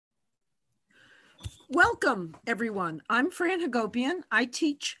Welcome, everyone. I'm Fran Hagopian. I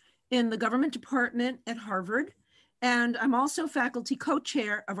teach in the government department at Harvard, and I'm also faculty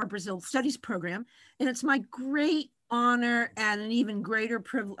co-chair of our Brazil Studies program. And it's my great honor and an even greater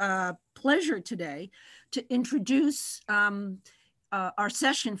pleasure today to introduce our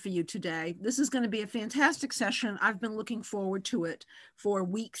session for you today. This is going to be a fantastic session. I've been looking forward to it for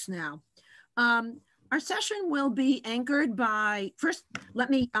weeks now. Our session will be anchored by, let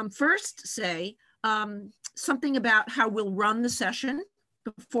me first say something about how we'll run the session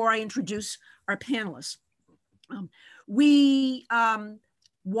before I introduce our panelists. We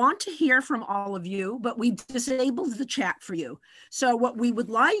want to hear from all of you, but we disabled the chat for you. So what we would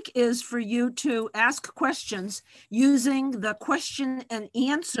like is for you to ask questions using the question and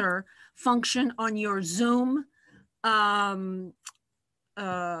answer function on your Zoom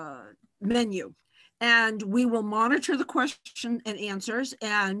menu. And we will monitor the question and answers,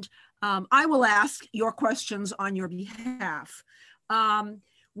 and I will ask your questions on your behalf.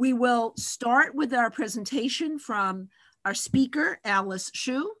 We will start with our presentation from our speaker, Alice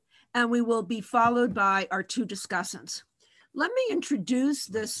Shu, and we will be followed by our two discussants. Let me introduce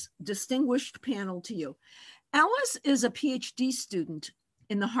this distinguished panel to you. Alice is a PhD student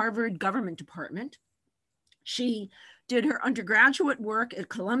in the Harvard Government Department. She did her undergraduate work at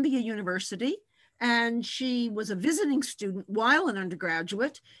Columbia University, and she was a visiting student while an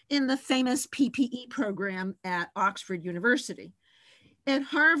undergraduate in the famous PPE program at Oxford University. At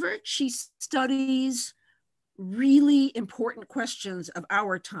Harvard, she studies really important questions of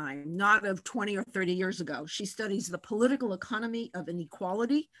our time, not of 20 or 30 years ago. She studies the political economy of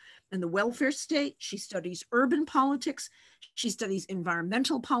inequality and the welfare state. She studies urban politics. She studies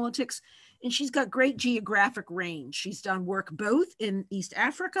environmental politics. And she's got great geographic range. She's done work both in East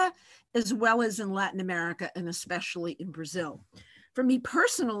Africa as well as in Latin America, and especially in Brazil. For me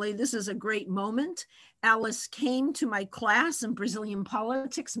personally, this is a great moment. Alice came to my class in Brazilian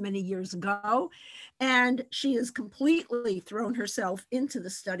politics many years ago, and she has completely thrown herself into the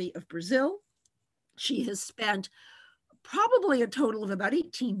study of Brazil. She has spent probably a total of about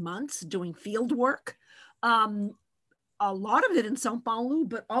 18 months doing field work. A lot of it in São Paulo,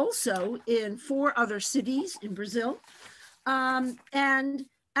 but also in 4 other cities in Brazil. And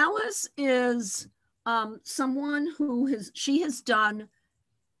Alice is someone who has done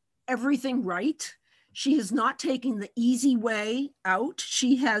everything right. She has not taken the easy way out.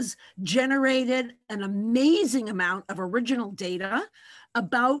 She has generated an amazing amount of original data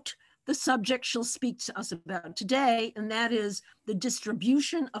about the subject she'll speak to us about today, and that is the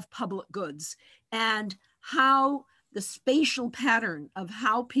distribution of public goods and how the spatial pattern of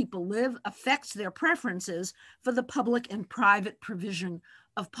how people live affects their preferences for the public and private provision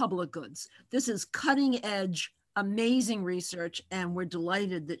of public goods. This is cutting edge, amazing research, and we're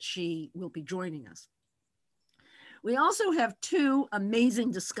delighted that she will be joining us. We also have 2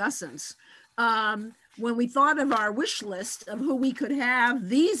 amazing discussants. When we thought of our wish list of who we could have,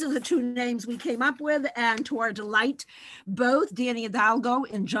 these are the 2 names we came up with, and to our delight, both Danny Hidalgo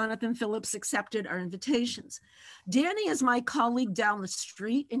and Jonathan Phillips accepted our invitations. Danny is my colleague down the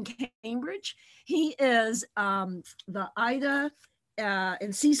street in Cambridge. He is the Ida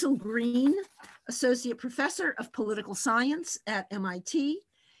and Cecil Green Associate Professor of Political Science at MIT.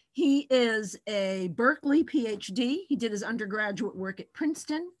 He is a Berkeley PhD. He did his undergraduate work at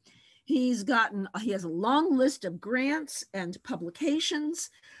Princeton. He has a long list of grants and publications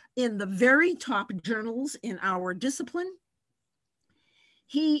in the very top journals in our discipline.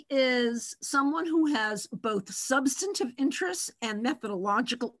 He is someone who has both substantive interests and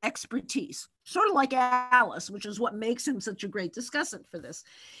methodological expertise, sort of like Alice, which is what makes him such a great discussant for this.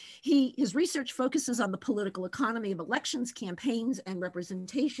 His research focuses on the political economy of elections, campaigns, and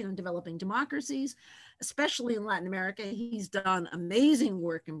representation in developing democracies, especially in Latin America. He's done amazing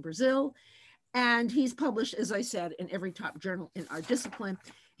work in Brazil, and he's published, as I said, in every top journal in our discipline.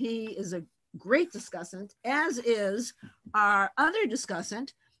 He is a great discussant, as is our other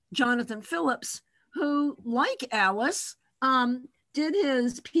discussant, Jonathan Phillips, who, like Alice, did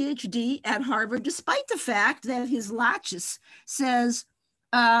his PhD at Harvard, despite the fact that his laches says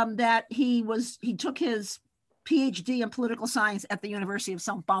that he took his PhD in political science at the University of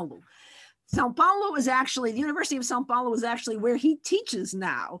São Paulo. The University of São Paulo is actually where he teaches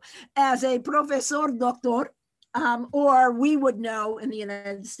now as a professor doctor, or we would know in the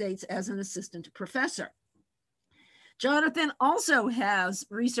United States as an assistant professor. Jonathan also has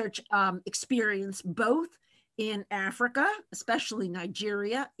research experience both in Africa, especially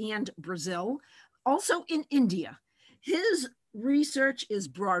Nigeria and Brazil, also in India. His research is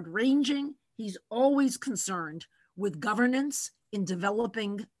broad-ranging. He's always concerned with governance in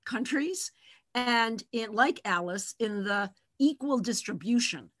developing countries and like Alice, in the equal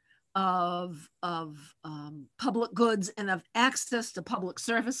distribution of public goods and of access to public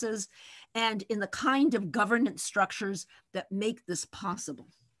services, and in the kind of governance structures that make this possible.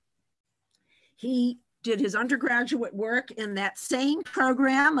 He did his undergraduate work in that same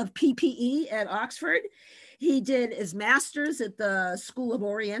program of PPE at Oxford. He did his master's at the School of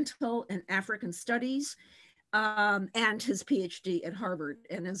Oriental and African Studies, and his PhD at Harvard.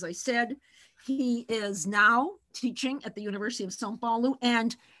 And as I said, he is now teaching at the University of São Paulo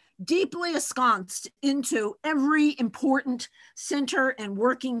and deeply ensconced into every important center and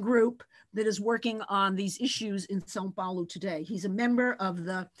working group that is working on these issues in São Paulo today. He's a member of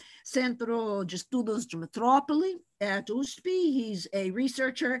the Centro de Estudos de Metrópole at USP. He's a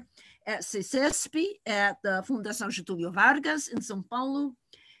researcher at CECESP at the Fundação Getúlio Vargas in São Paulo.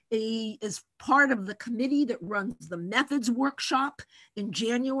 He is part of the committee that runs the methods workshop in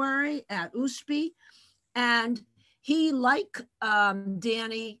January at USP. And he, like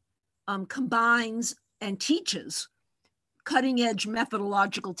Danny, combines and teaches cutting edge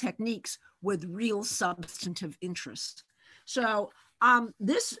methodological techniques with real substantive interest. So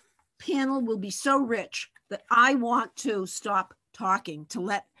this panel will be so rich that I want to stop talking to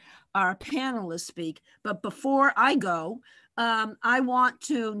let our panelists speak. But before I go, I want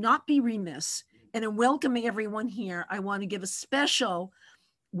to not be remiss, and in welcoming everyone here, I want to give a special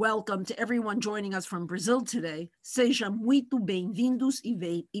welcome to everyone joining us from Brazil today. Sejam muito bem-vindos e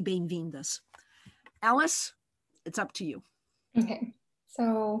bem-vindas. Alice, it's up to you. Okay,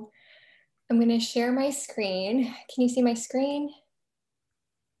 so I'm going to share my screen. Can you see my screen?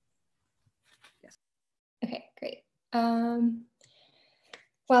 Yes. Okay, great.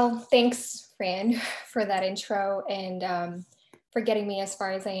 Well, thanks, Fran, for that intro and for getting me as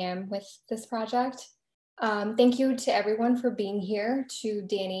far as I am with this project. Thank you to everyone for being here, to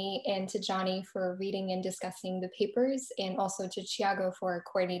Danny and to Johnny for reading and discussing the papers, and also to Thiago for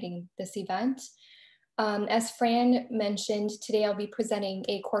coordinating this event. As Fran mentioned, today I'll be presenting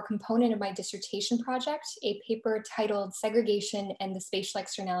a core component of my dissertation project, a paper titled Segregation and the Spatial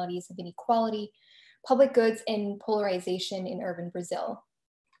Externalities of Inequality, Public Goods and Polarization in Urban Brazil.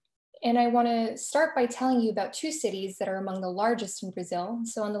 And I want to start by telling you about two cities that are among the largest in Brazil.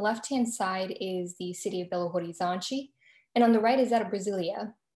 So on the left-hand side is the city of Belo Horizonte, and on the right is that of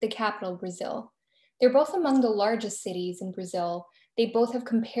Brasilia, the capital of Brazil. They're both among the largest cities in Brazil. They both have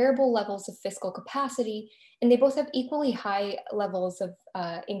comparable levels of fiscal capacity, and they both have equally high levels of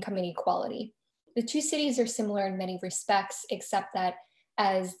income inequality. The two cities are similar in many respects, except that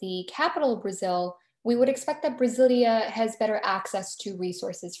as the capital of Brazil, we would expect that Brasilia has better access to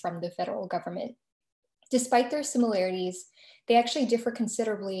resources from the federal government. Despite their similarities, they actually differ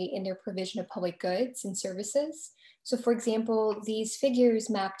considerably in their provision of public goods and services. So for example, these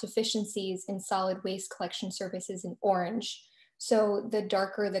figures map deficiencies in solid waste collection services in orange. So the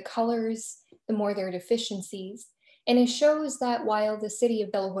darker the colors, the more their deficiencies. And it shows that while the city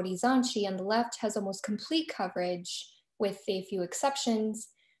of Belo Horizonte on the left has almost complete coverage, with a few exceptions,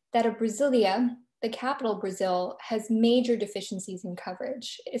 that of Brasilia, the capital Brazil, has major deficiencies in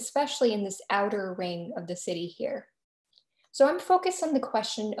coverage, especially in this outer ring of the city here. So I'm focused on the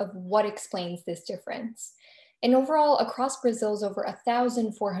question of what explains this difference. And overall, across Brazil's over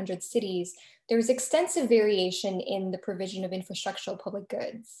 1,400 cities, there's extensive variation in the provision of infrastructural public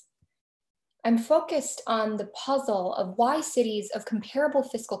goods. I'm focused on the puzzle of why cities of comparable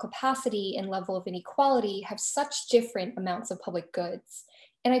fiscal capacity and level of inequality have such different amounts of public goods.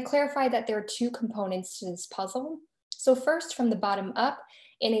 And I clarify that there are two components to this puzzle. So first, from the bottom up,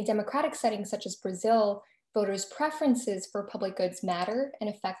 in a democratic setting such as Brazil, voters' preferences for public goods matter and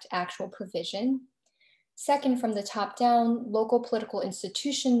affect actual provision. Second, from the top down, local political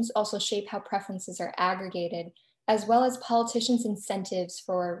institutions also shape how preferences are aggregated, as well as politicians' incentives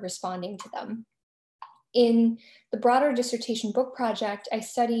for responding to them. In the broader dissertation book project, I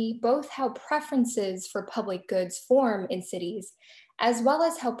study both how preferences for public goods form in cities, as well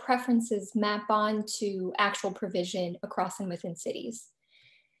as how preferences map on to actual provision across and within cities.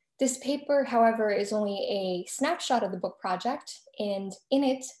 This paper, however, is only a snapshot of the book project, and in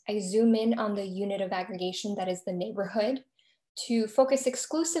it, I zoom in on the unit of aggregation that is the neighborhood to focus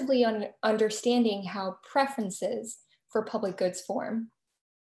exclusively on understanding how preferences for public goods form.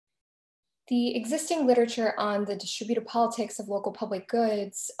 The existing literature on the distributive politics of local public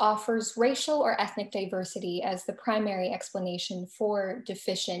goods offers racial or ethnic diversity as the primary explanation for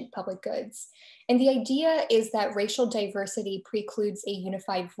deficient public goods. And the idea is that racial diversity precludes a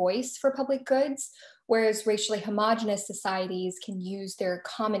unified voice for public goods, whereas racially homogenous societies can use their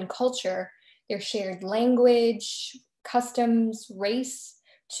common culture, their shared language, customs, race,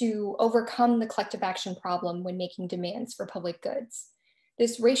 to overcome the collective action problem when making demands for public goods.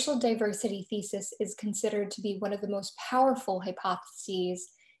 This racial diversity thesis is considered to be one of the most powerful hypotheses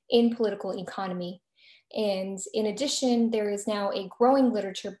in political economy. And in addition, there is now a growing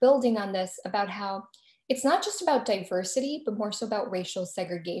literature building on this about how it's not just about diversity, but more so about racial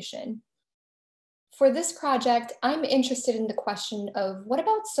segregation. For this project, I'm interested in the question of what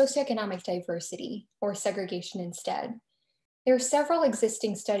about socioeconomic diversity or segregation instead? There are several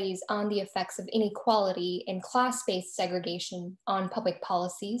existing studies on the effects of inequality and class-based segregation on public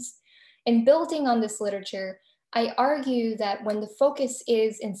policies. And building on this literature, I argue that when the focus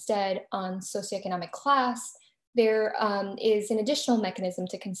is instead on socioeconomic class, there is an additional mechanism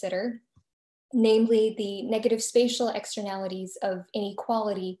to consider, namely the negative spatial externalities of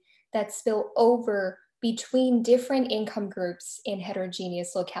inequality that spill over between different income groups in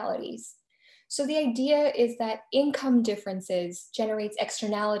heterogeneous localities. So the idea is that income differences generates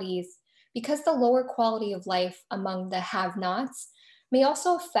externalities because the lower quality of life among the have-nots may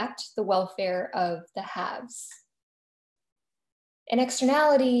also affect the welfare of the haves. An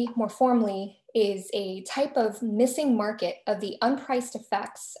externality, more formally, is a type of missing market of the unpriced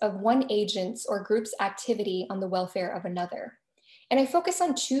effects of one agent's or group's activity on the welfare of another. And I focus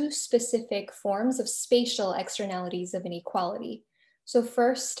on two specific forms of spatial externalities of inequality. So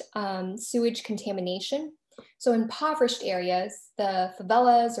first, sewage contamination. So impoverished areas, the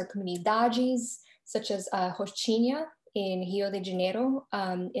favelas or comunidades, such as Rocinha in Rio de Janeiro,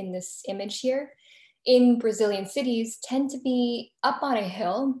 in this image here, in Brazilian cities tend to be up on a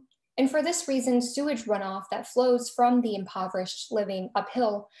hill. And for this reason, sewage runoff that flows from the impoverished living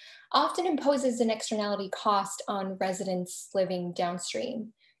uphill often imposes an externality cost on residents living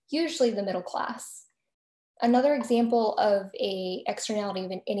downstream, usually the middle class. Another example of an externality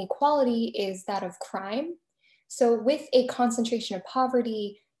of an inequality is that of crime. So with a concentration of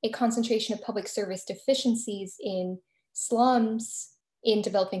poverty, a concentration of public service deficiencies in slums in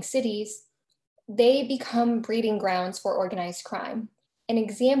developing cities, they become breeding grounds for organized crime. An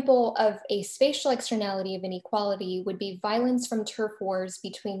example of a spatial externality of inequality would be violence from turf wars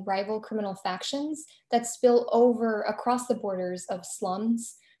between rival criminal factions that spill over across the borders of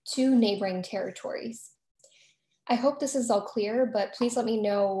slums to neighboring territories. I hope this is all clear, but please let me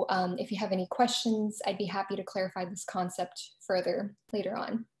know if you have any questions. I'd be happy to clarify this concept further later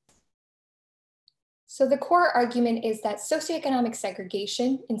on. So the core argument is that socioeconomic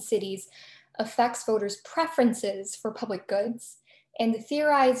segregation in cities affects voters' preferences for public goods, and the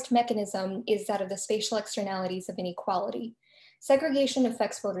theorized mechanism is that of the spatial externalities of inequality. Segregation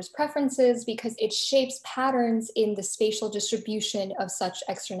affects voters' preferences because it shapes patterns in the spatial distribution of such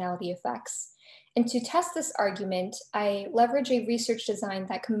externality effects. And to test this argument, I leverage a research design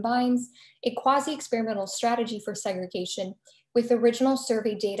that combines a quasi-experimental strategy for segregation with original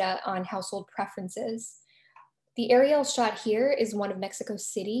survey data on household preferences. The aerial shot here is one of Mexico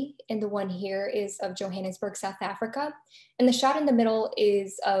City, and the one here is of Johannesburg, South Africa. And the shot in the middle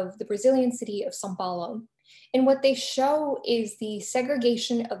is of the Brazilian city of São Paulo. And what they show is the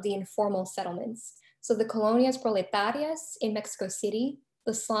segregation of the informal settlements. So the colonias proletarias in Mexico City,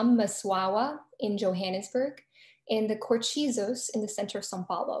 the slum Massawa in Johannesburg, and the cortizos in the center of São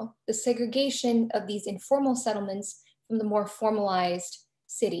Paulo, the segregation of these informal settlements from the more formalized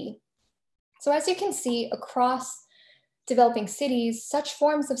city. So as you can see, across developing cities, such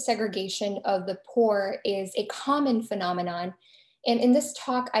forms of segregation of the poor is a common phenomenon. And in this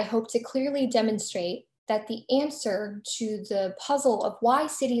talk, I hope to clearly demonstrate that the answer to the puzzle of why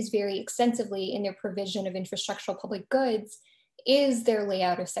cities vary extensively in their provision of infrastructural public goods is their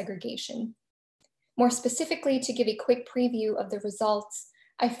layout of segregation. More specifically, to give a quick preview of the results,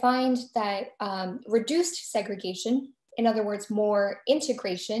 I find that reduced segregation, in other words, more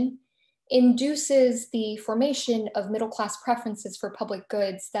integration, induces the formation of middle-class preferences for public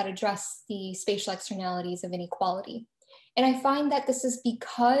goods that address the spatial externalities of inequality. And I find that this is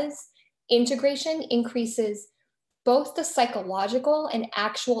because integration increases both the psychological and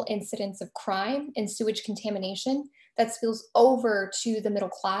actual incidence of crime and sewage contamination that spills over to the middle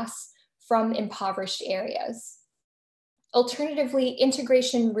class from impoverished areas. Alternatively,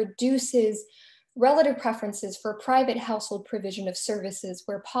 integration reduces relative preferences for private household provision of services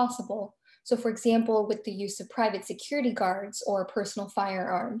where possible. So for example, with the use of private security guards or personal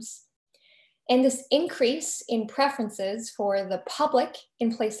firearms. And this increase in preferences for the public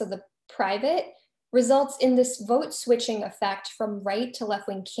in place of the private results in this vote switching effect from right to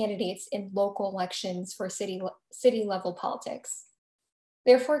left-wing candidates in local elections for city level politics.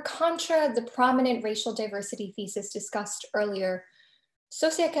 Therefore, contra the prominent racial diversity thesis discussed earlier,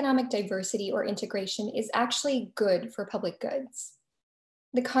 socioeconomic diversity or integration is actually good for public goods.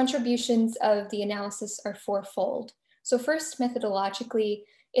 The contributions of the analysis are fourfold. So first, methodologically,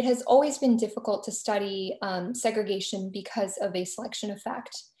 it has always been difficult to study segregation because of a selection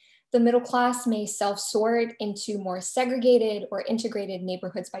effect. The middle class may self-sort into more segregated or integrated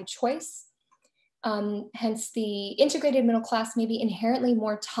neighborhoods by choice. Hence, the integrated middle class may be inherently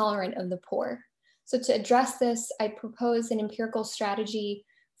more tolerant of the poor. So to address this, I propose an empirical strategy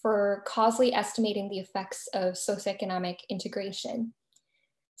for causally estimating the effects of socioeconomic integration.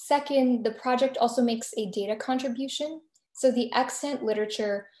 Second, the project also makes a data contribution. So the extant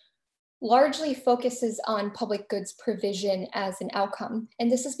literature largely focuses on public goods provision as an outcome.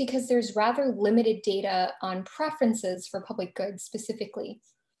 And this is because there's rather limited data on preferences for public goods specifically.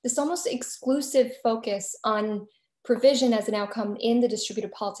 This almost exclusive focus on provision as an outcome in the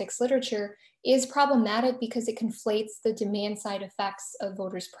distributive politics literature is problematic because it conflates the demand side effects of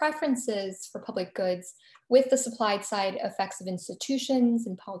voters' preferences for public goods with the supply side effects of institutions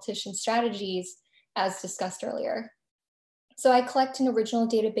and politician strategies, as discussed earlier. So I collect an original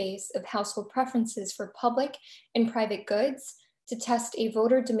database of household preferences for public and private goods to test a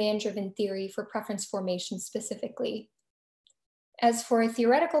voter demand-driven theory for preference formation specifically. As for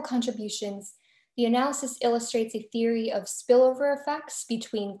theoretical contributions, the analysis illustrates a theory of spillover effects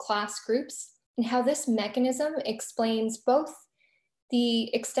between class groups and how this mechanism explains both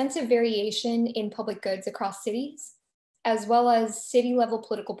the extensive variation in public goods across cities, as well as city-level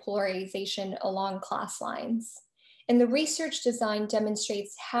political polarization along class lines. And the research design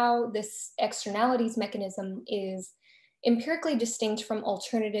demonstrates how this externalities mechanism is empirically distinct from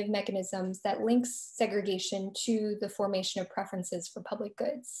alternative mechanisms that links segregation to the formation of preferences for public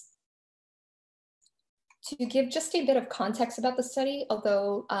goods. To give just a bit of context about the study,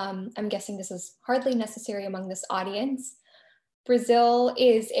 although I'm guessing this is hardly necessary among this audience, Brazil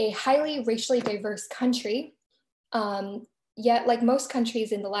is a highly racially diverse country. Yet, like most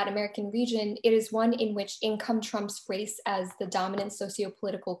countries in the Latin American region, it is one in which income trumps race as the dominant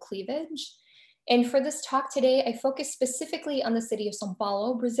socio-political cleavage. And for this talk today, I focus specifically on the city of São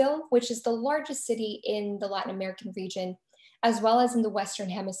Paulo, Brazil, which is the largest city in the Latin American region, as well as in the Western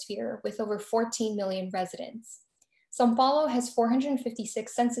Hemisphere, with over 14 million residents. São Paulo has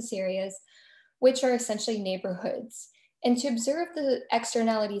 456 census areas, which are essentially neighborhoods. And to observe the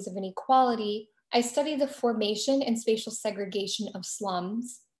externalities of inequality, I study the formation and spatial segregation of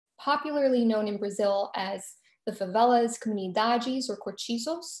slums, popularly known in Brazil as the favelas, comunidades, or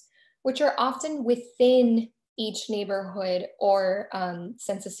cortiços, which are often within each neighborhood or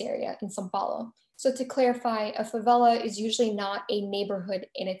census area in São Paulo. So to clarify, a favela is usually not a neighborhood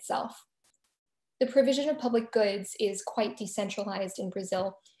in itself. The provision of public goods is quite decentralized in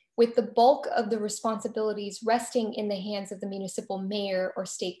Brazil, with the bulk of the responsibilities resting in the hands of the municipal mayor or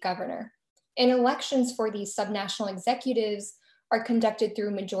state governor. And elections for these subnational executives are conducted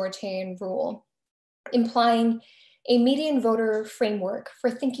through majoritarian rule, implying a median voter framework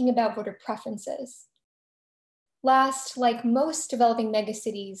for thinking about voter preferences. Last, like most developing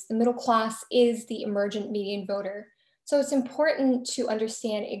megacities, the middle class is the emergent median voter. So it's important to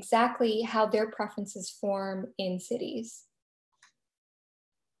understand exactly how their preferences form in cities.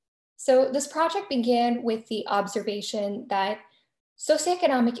 So this project began with the observation that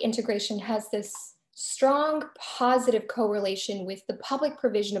socioeconomic integration has this strong positive correlation with the public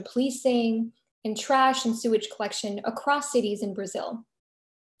provision of policing and trash and sewage collection across cities in Brazil.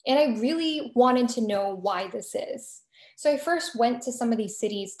 And I really wanted to know why this is. So I first went to some of these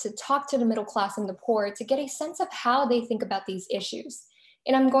cities to talk to the middle class and the poor to get a sense of how they think about these issues.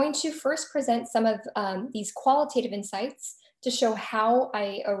 And I'm going to first present some of these qualitative insights to show how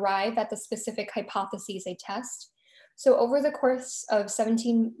I arrive at the specific hypotheses I test. So over the course of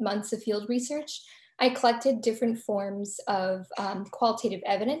 17 months of field research, I collected different forms of qualitative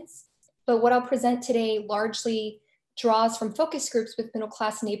evidence, but what I'll present today largely draws from focus groups with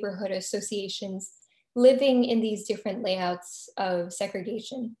middle-class neighborhood associations living in these different layouts of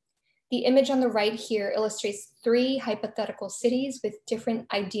segregation. The image on the right here illustrates 3 hypothetical cities with different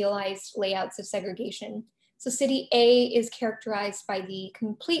idealized layouts of segregation. So city A is characterized by the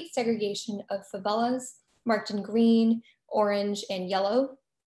complete segregation of favelas, marked in green, orange, and yellow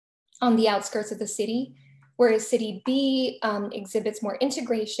on the outskirts of the city, whereas city B exhibits more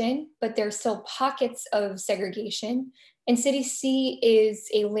integration, but there's still pockets of segregation. And city C is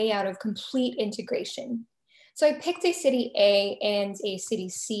a layout of complete integration. So I picked a city A and a city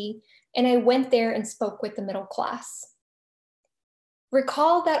C, and I went there and spoke with the middle class.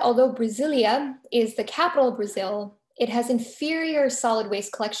 Recall that although Brasilia is the capital of Brazil, it has inferior solid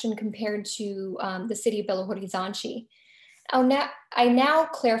waste collection compared to the city of Belo Horizonte. I now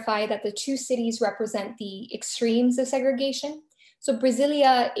clarify that the 2 cities represent the extremes of segregation. So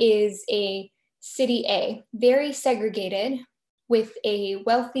Brasilia is a city A, very segregated, with a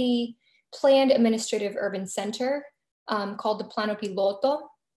wealthy planned administrative urban center called the Plano Piloto,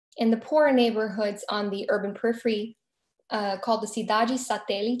 and the poorer neighborhoods on the urban periphery called the Cidades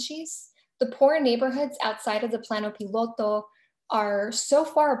Satélites. The poorer neighborhoods outside of the Plano Piloto are so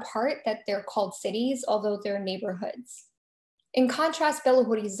far apart that they're called cities, although they're neighborhoods. In contrast, Belo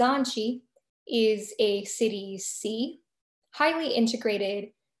Horizonte is a city C, highly integrated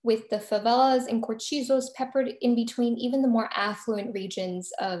with the favelas and cortizos peppered in between even the more affluent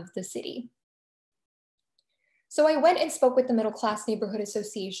regions of the city. So I went and spoke with the middle class neighborhood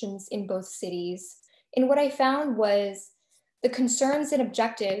associations in both cities. And what I found was the concerns and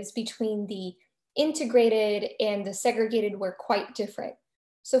objectives between the integrated and the segregated were quite different.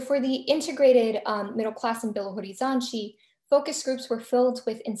 So for the integrated middle class in Belo Horizonte, focus groups were filled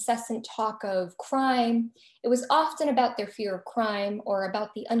with incessant talk of crime. It was often about their fear of crime or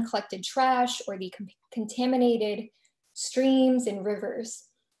about the uncollected trash or the contaminated streams and rivers.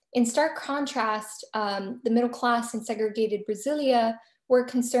 In stark contrast, the middle class in segregated Brasilia were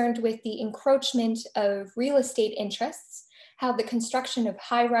concerned with the encroachment of real estate interests, how the construction of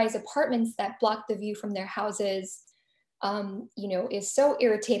high-rise apartments that block the view from their houses is so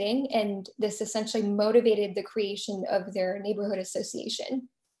irritating, and this essentially motivated the creation of their neighborhood association.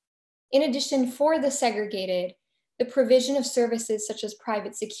 In addition, for the segregated, the provision of services such as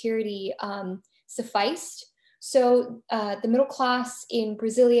private security sufficed. So the middle class in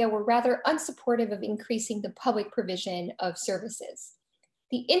Brasilia were rather unsupportive of increasing the public provision of services.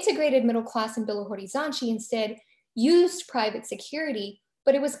 The integrated middle class in Belo Horizonte instead used private security,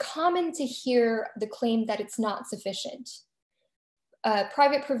 but it was common to hear the claim that it's not sufficient.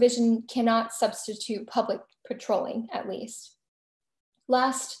 Private provision cannot substitute public patrolling, at least.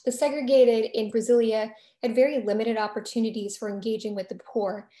 Last, the segregated in Brasilia had very limited opportunities for engaging with the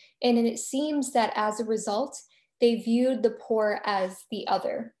poor, and it seems that as a result, they viewed the poor as the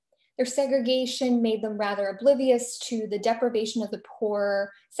other. Their segregation made them rather oblivious to the deprivation of the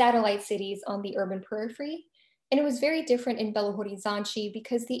poor satellite cities on the urban periphery. And it was very different in Belo Horizonte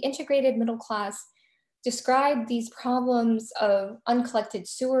because the integrated middle class described these problems of uncollected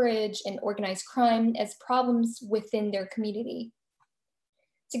sewerage and organized crime as problems within their community.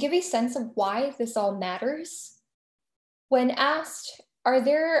 To give a sense of why this all matters, when asked, are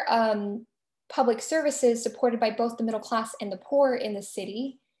there public services supported by both the middle class and the poor in the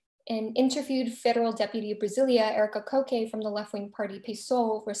city, an interviewed federal deputy of Brasilia, Erica Coque from the left-wing party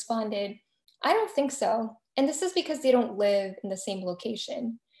PSOL, responded, I don't think so. And this is because they don't live in the same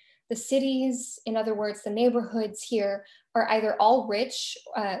location. The cities, in other words, the neighborhoods here are either all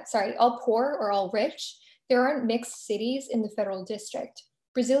poor or all rich. There aren't mixed cities in the federal district.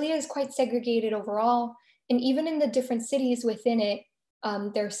 Brasilia is quite segregated overall, and even in the different cities within it,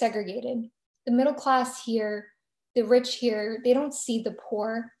 they're segregated. The middle class here, the rich here, they don't see the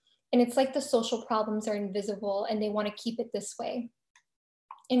poor, and it's like the social problems are invisible and they want to keep it this way.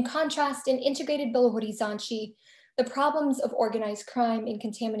 In contrast, in integrated Belo Horizonte, the problems of organized crime and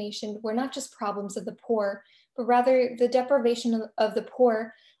contamination were not just problems of the poor, but rather the deprivation of the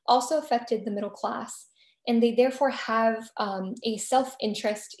poor also affected the middle class. And they therefore have a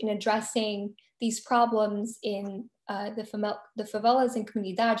self-interest in addressing these problems in the favelas and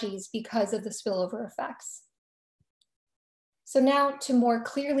comunidades because of the spillover effects. So now to more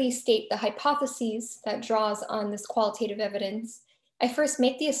clearly state the hypotheses that draws on this qualitative evidence, I first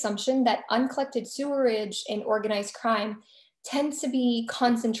make the assumption that uncollected sewerage and organized crime tend to be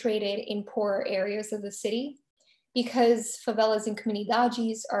concentrated in poorer areas of the city because favelas and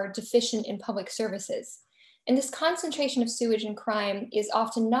comunidades are deficient in public services. And this concentration of sewage and crime is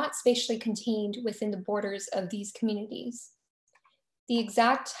often not spatially contained within the borders of these communities. The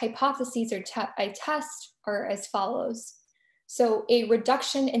exact hypotheses I test are as follows. So a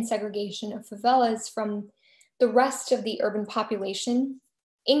reduction in segregation of favelas from the rest of the urban population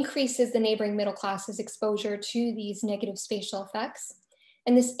increases the neighboring middle class's exposure to these negative spatial effects.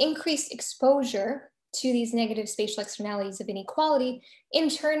 And this increased exposure to these negative spatial externalities of inequality in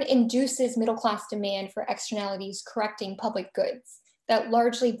turn induces middle class demand for externalities correcting public goods that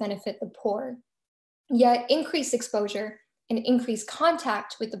largely benefit the poor. Yet increased exposure and increased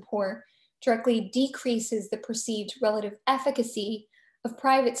contact with the poor directly decreases the perceived relative efficacy of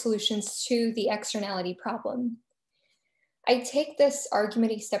private solutions to the externality problem. I take this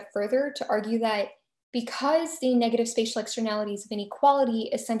argument a step further to argue that because the negative spatial externalities of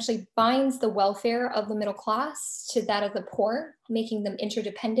inequality essentially binds the welfare of the middle class to that of the poor, making them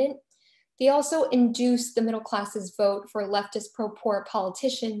interdependent, they also induce the middle class's vote for leftist pro-poor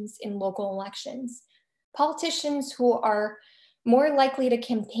politicians in local elections. Politicians who are more likely to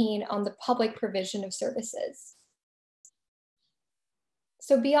campaign on the public provision of services.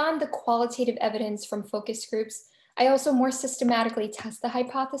 So beyond the qualitative evidence from focus groups, I also more systematically test the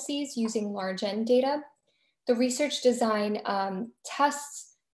hypotheses using large N data. The research design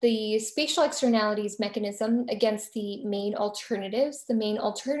tests the spatial externalities mechanism against the main alternatives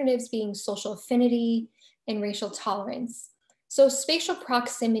being social affinity and racial tolerance. So spatial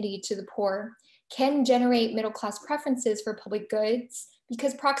proximity to the poor can generate middle-class preferences for public goods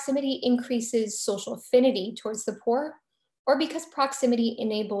because proximity increases social affinity towards the poor, or because proximity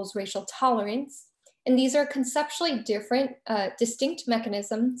enables racial tolerance. And these are conceptually different, distinct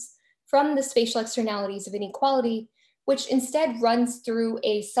mechanisms from the spatial externalities of inequality, which instead runs through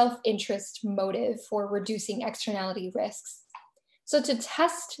a self-interest motive for reducing externality risks. So to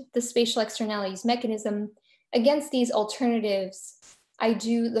test the spatial externalities mechanism against these alternatives, I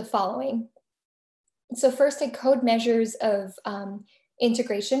do the following. So first, I code measures of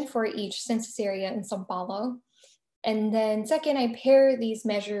integration for each census area in São Paulo. And then second, I pair these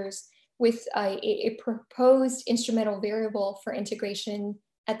measures with a proposed instrumental variable for integration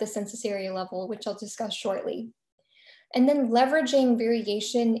at the census area level, which I'll discuss shortly. And then leveraging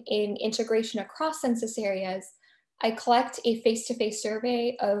variation in integration across census areas, I collect a face-to-face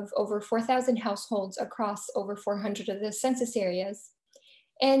survey of over 4,000 households across over 400 of the census areas.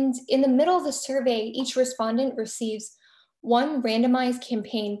 And in the middle of the survey, each respondent receives one randomized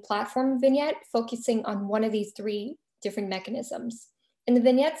campaign platform vignette focusing on one of these three different mechanisms. And the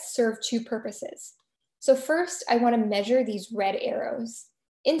vignettes serve two purposes. So first, I want to measure these red arrows,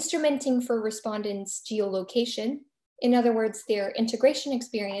 instrumenting for respondents' geolocation, in other words, their integration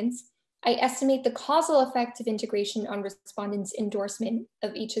experience. I estimate the causal effect of integration on respondents' endorsement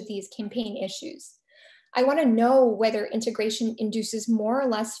of each of these campaign issues. I want to know whether integration induces more or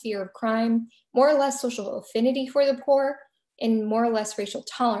less fear of crime, more or less social affinity for the poor, and more or less racial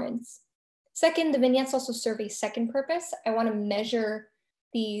tolerance. Second, the vignettes also serve a second purpose. I want to measure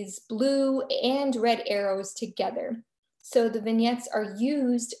these blue and red arrows together. So the vignettes are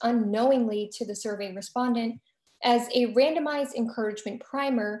used unknowingly to the survey respondent as a randomized encouragement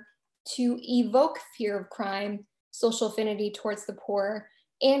primer to evoke fear of crime, social affinity towards the poor,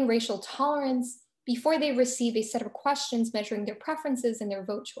 and racial tolerance before they receive a set of questions measuring their preferences and their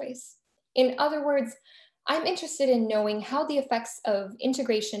vote choice. In other words, I'm interested in knowing how the effects of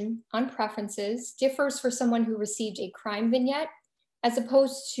integration on preferences differs for someone who received a crime vignette, as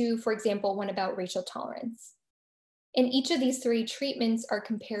opposed to, for example, one about racial tolerance. And each of these three treatments are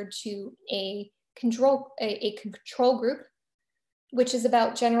compared to a control group, which is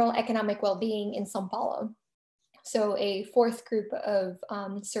about general economic well-being in São Paulo. So a fourth group of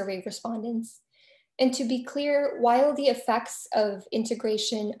survey respondents. And to be clear, while the effects of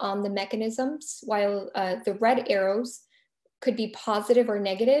integration on the mechanisms, while the red arrows could be positive or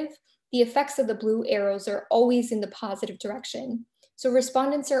negative, the effects of the blue arrows are always in the positive direction. So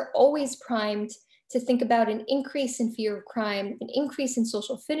respondents are always primed to think about an increase in fear of crime, an increase in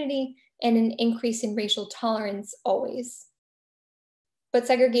social affinity, and an increase in racial tolerance always. But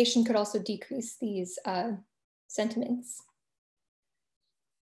segregation could also decrease these sentiments.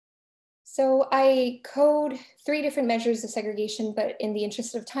 So I code three different measures of segregation, but in the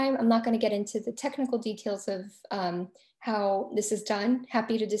interest of time, I'm not going to get into the technical details of how this is done.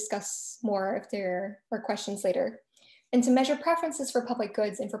 Happy to discuss more if there are questions later. And to measure preferences for public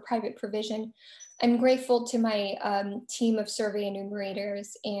goods and for private provision, I'm grateful to my team of survey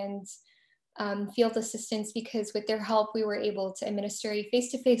enumerators and field assistants, because with their help, we were able to administer a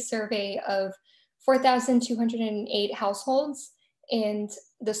face-to-face survey of 4,208 households. And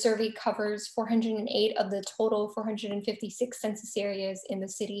the survey covers 408 of the total 456 census areas in the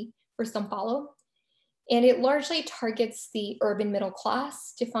city for São Paulo. And it largely targets the urban middle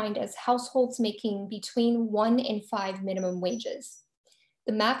class, defined as households making between 1 and 5 minimum wages.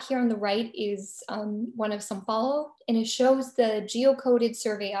 The map here on the right is one of São Paulo, and it shows the geocoded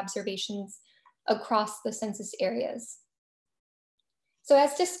survey observations across the census areas. So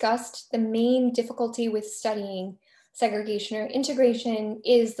as discussed, the main difficulty with studying segregation or integration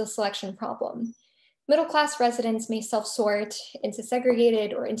is the selection problem. Middle-class residents may self-sort into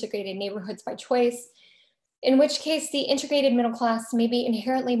segregated or integrated neighborhoods by choice, in which case the integrated middle class may be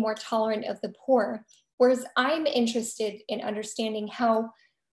inherently more tolerant of the poor, whereas I'm interested in understanding how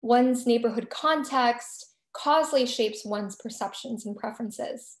one's neighborhood context causally shapes one's perceptions and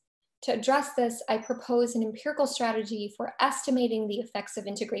preferences. To address this, I propose an empirical strategy for estimating the effects of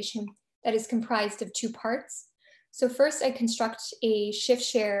integration that is comprised of two parts. So first, I construct a shift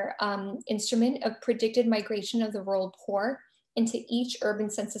share instrument of predicted migration of the rural poor into each urban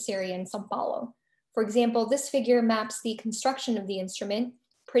census area in São Paulo. For example, this figure maps the construction of the instrument,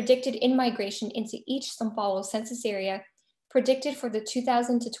 predicted in-migration into each São Paulo census area, predicted for the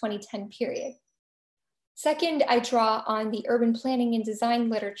 2000 to 2010 period. Second, I draw on the urban planning and design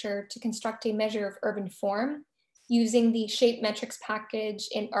literature to construct a measure of urban form using the shape metrics package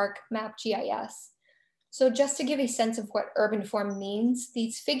in ArcMapGIS. So just to give a sense of what urban form means,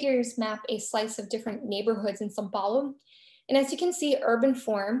 these figures map a slice of different neighborhoods in São Paulo. And as you can see, urban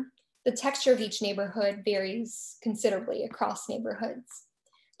form, the texture of each neighborhood varies considerably across neighborhoods.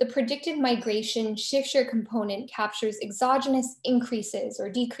 The predicted migration shift-share component captures exogenous increases or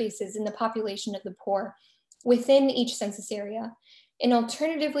decreases in the population of the poor within each census area. And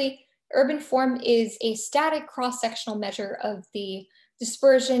alternatively, urban form is a static cross-sectional measure of the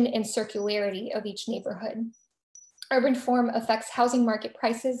dispersion and circularity of each neighborhood. Urban form affects housing market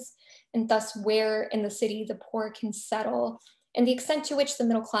prices and thus where in the city the poor can settle and the extent to which the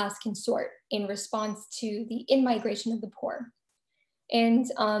middle class can sort in response to the in-migration of the poor. And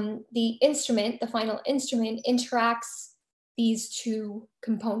the instrument, the final instrument, interacts these two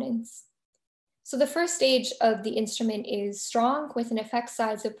components. So the first stage of the instrument is strong with an effect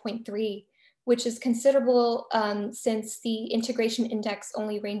size of 0.3, which is considerable since the integration index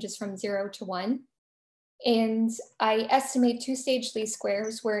only ranges from 0 to 1. And I estimate two-stage least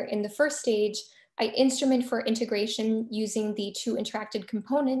squares where in the first stage, I instrument for integration using the two interacted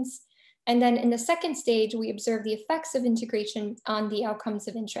components. And then in the second stage, we observe the effects of integration on the outcomes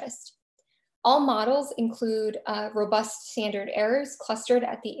of interest. All models include robust standard errors clustered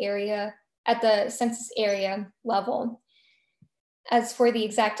at the census area level. As for the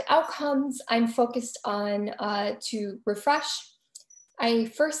exact outcomes, I'm focused on to refresh. I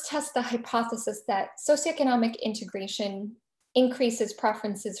first test the hypothesis that socioeconomic integration increases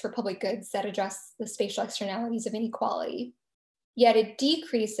preferences for public goods that address the spatial externalities of inequality, yet it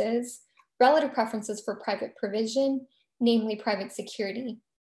decreases relative preferences for private provision, namely private security.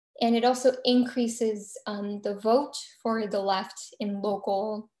 And it also increases the vote for the left in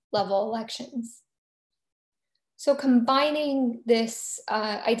local level elections. So combining this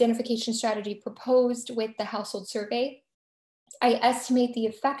identification strategy proposed with the household survey, I estimate the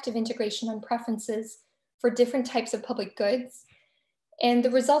effect of integration on preferences for different types of public goods. And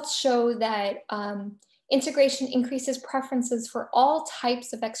the results show that integration increases preferences for all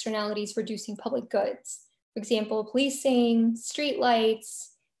types of externalities reducing public goods. For example, policing, streetlights,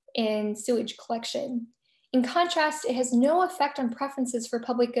 and sewage collection. In contrast, it has no effect on preferences for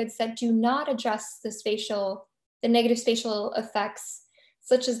public goods that do not address the negative spatial effects,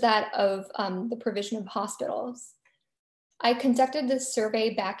 such as that of the provision of hospitals. I conducted this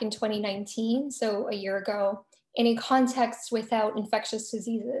survey back in 2019, so a year ago, in a context without infectious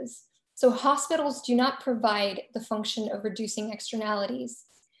diseases. So hospitals do not provide the function of reducing externalities.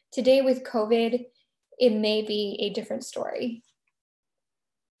 Today with COVID, it may be a different story.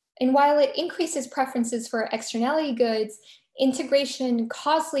 And while it increases preferences for externality goods, integration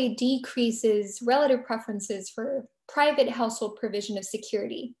causally decreases relative preferences for private household provision of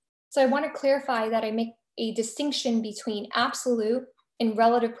security. So I want to clarify that I make a distinction between absolute and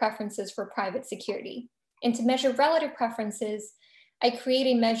relative preferences for private security. And to measure relative preferences, I create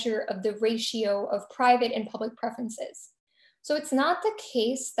a measure of the ratio of private and public preferences. So it's not the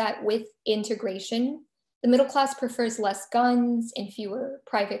case that with integration, the middle class prefers less guns and fewer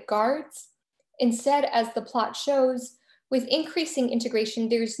private guards. Instead, as the plot shows, with increasing integration,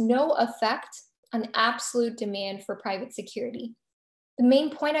 there's no effect on absolute demand for private security. The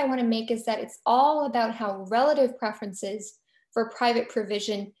main point I want to make is that it's all about how relative preferences for private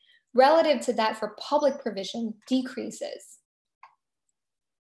provision relative to that for public provision decreases.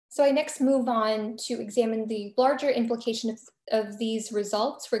 So I next move on to examine the larger implication of these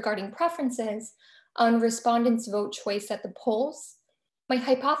results regarding preferences on respondents' vote choice at the polls. My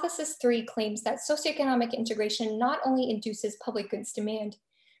hypothesis 3 claims that socioeconomic integration not only induces public goods demand,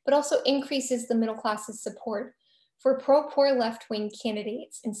 but also increases the middle class's support for pro-poor left-wing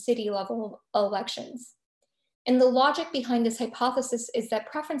candidates in city-level elections. And the logic behind this hypothesis is that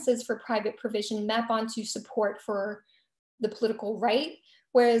preferences for private provision map onto support for the political right,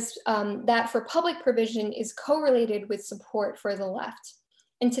 whereas that for public provision is correlated with support for the left.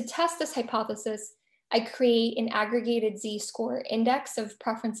 And to test this hypothesis, I create an aggregated Z-score index of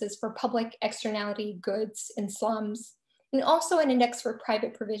preferences for public externality goods in slums, and also an index for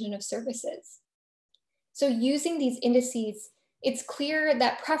private provision of services. So using these indices, it's clear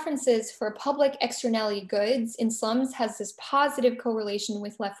that preferences for public externality goods in slums has this positive correlation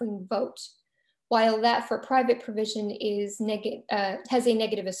with left-wing vote, while that for private provision is has a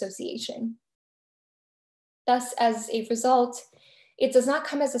negative association. Thus, as a result, it does not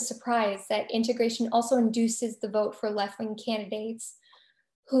come as a surprise that integration also induces the vote for left-wing candidates,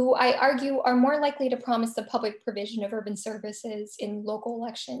 who I argue are more likely to promise the public provision of urban services in local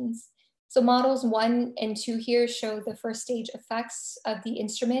elections. So models 1 and 2 here show the first stage effects of the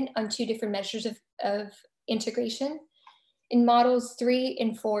instrument on 2 different measures of integration. In models 3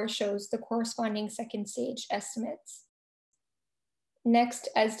 and 4 shows the corresponding second stage estimates. Next,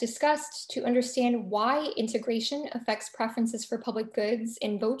 as discussed, to understand why integration affects preferences for public goods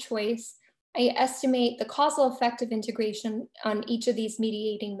and vote choice, I estimate the causal effect of integration on each of these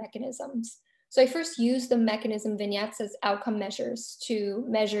mediating mechanisms. So I first use the mechanism vignettes as outcome measures to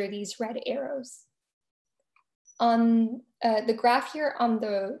measure these red arrows. On the graph here on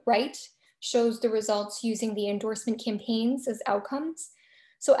the right shows the results using the endorsement campaigns as outcomes.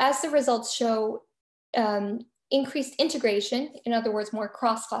 So as the results show, increased integration, in other words, more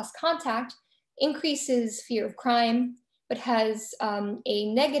cross-class contact, increases fear of crime, but has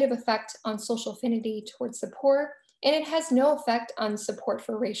a negative effect on social affinity towards the poor, and it has no effect on support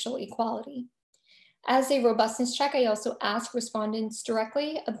for racial equality. As a robustness check, I also ask respondents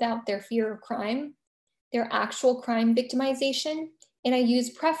directly about their fear of crime, their actual crime victimization, and I use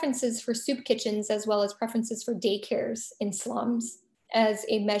preferences for soup kitchens as well as preferences for daycares in slums as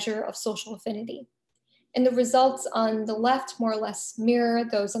a measure of social affinity. And the results on the left more or less mirror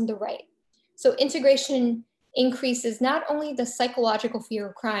those on the right. So integration increases not only the psychological fear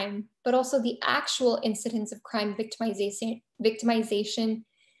of crime, but also the actual incidence of crime victimization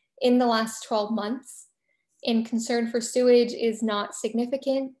in the last 12 months. And concern for sewage is not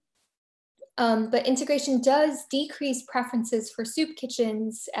significant, but integration does decrease preferences for soup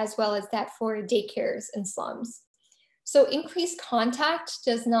kitchens as well as that for daycares and slums. So increased contact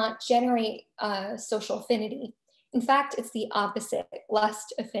does not generate social affinity. In fact, it's the opposite, less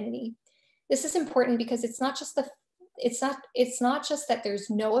affinity. This is important because it's not just that there's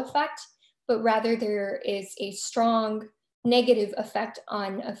no effect, but rather there is a strong negative effect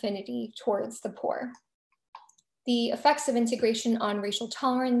on affinity towards the poor. The effects of integration on racial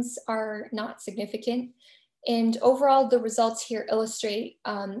tolerance are not significant. And overall, the results here illustrate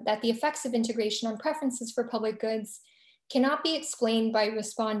that the effects of integration on preferences for public goods cannot be explained by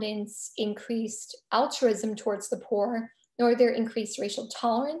respondents' increased altruism towards the poor, nor their increased racial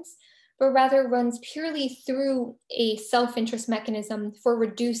tolerance, but rather runs purely through a self-interest mechanism for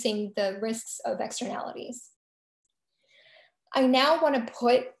reducing the risks of externalities. I now want to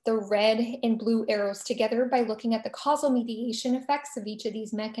put the red and blue arrows together by looking at the causal mediation effects of each of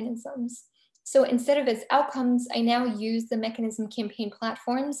these mechanisms. So instead of as outcomes, I now use the mechanism campaign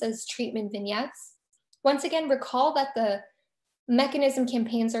platforms as treatment vignettes. Once again, recall that the mechanism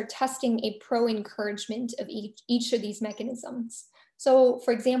campaigns are testing a pro-encouragement of each of these mechanisms. So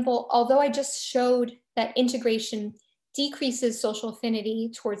for example, although I just showed that integration decreases social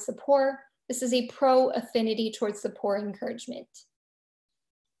affinity towards the poor, this is a pro-affinity towards the poor encouragement.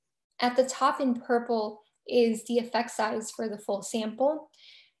 At the top in purple is the effect size for the full sample.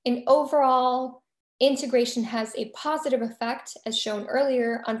 And overall, integration has a positive effect, as shown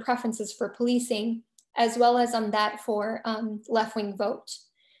earlier, on preferences for policing, as well as on that for left-wing vote.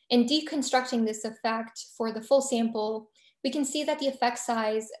 In deconstructing this effect for the full sample, we can see that the effect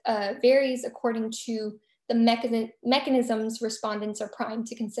size varies according to the mechanisms respondents are primed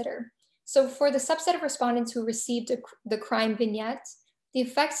to consider. So for the subset of respondents who received the crime vignette, the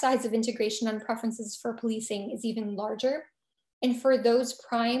effect size of integration on preferences for policing is even larger. And for those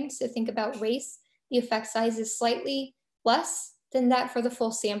primed to think about race, the effect size is slightly less than that for the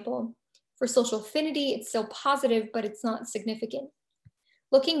full sample. For social affinity, it's still positive, but it's not significant.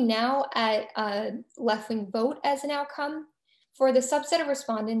 Looking now at left-wing vote as an outcome, for the subset of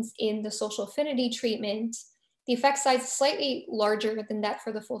respondents in the social affinity treatment, the effect size is slightly larger than that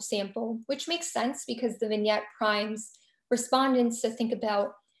for the full sample, which makes sense because the vignette primes respondents to think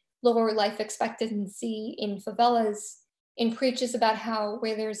about lower life expectancy in favelas and preaches about how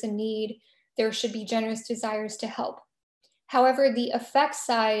where there's a need, there should be generous desires to help. However, the effect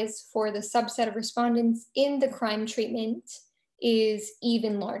size for the subset of respondents in the crime treatment is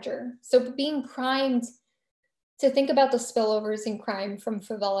even larger. So being primed to think about the spillovers in crime from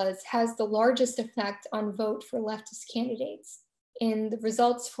favelas has the largest effect on vote for leftist candidates. And the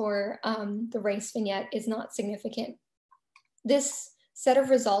results for the race vignette is not significant. This set of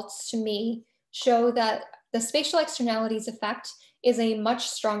results to me show that the spatial externalities effect is a much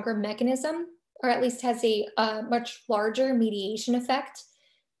stronger mechanism, or at least has a much larger mediation effect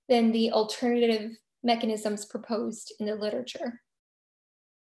than the alternative mechanisms proposed in the literature.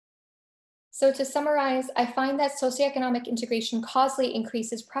 So to summarize, I find that socioeconomic integration causally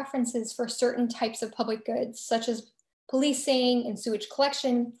increases preferences for certain types of public goods, such as policing, and sewage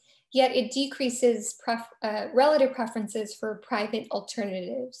collection, yet it decreases relative preferences for private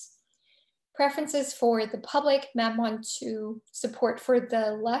alternatives. Preferences for the public map onto support for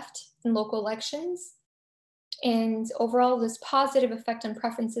the left in local elections. And overall, this positive effect on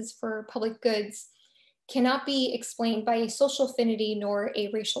preferences for public goods cannot be explained by a social affinity nor a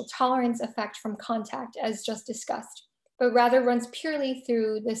racial tolerance effect from contact, as just discussed, but rather runs purely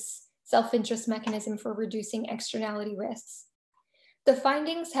through this self-interest mechanism for reducing externality risks. The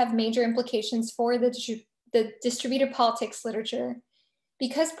findings have major implications for the distributed politics literature.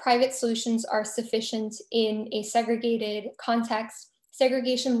 Because private solutions are sufficient in a segregated context,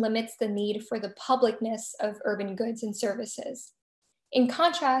 segregation limits the need for the publicness of urban goods and services. In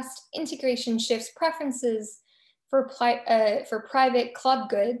contrast, integration shifts preferences for private club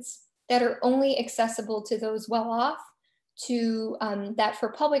goods that are only accessible to those well off to that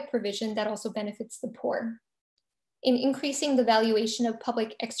for public provision that also benefits the poor. In increasing the valuation of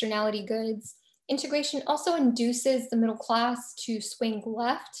public externality goods, integration also induces the middle class to swing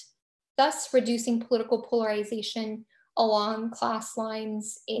left, thus reducing political polarization along class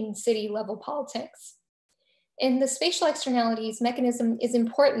lines in city level politics. And the spatial externalities mechanism is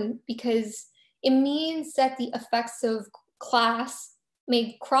important because it means that the effects of class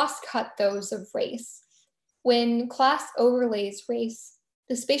may cross-cut those of race. When class overlays race,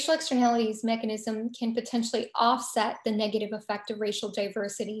 the spatial externalities mechanism can potentially offset the negative effect of racial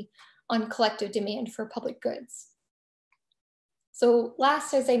diversity on collective demand for public goods. So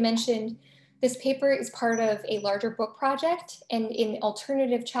last, as I mentioned, this paper is part of a larger book project, and in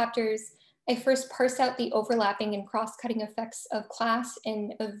alternative chapters, I first parse out the overlapping and cross-cutting effects of class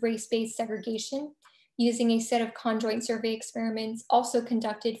and of race-based segregation using a set of conjoint survey experiments also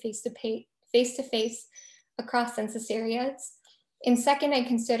conducted face-to-face across census areas. And second, I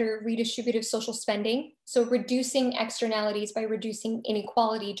consider redistributive social spending, so reducing externalities by reducing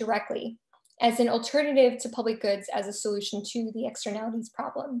inequality directly as an alternative to public goods as a solution to the externalities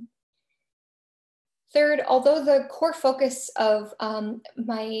problem. Third, although the core focus of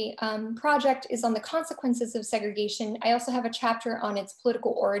my project is on the consequences of segregation, I also have a chapter on its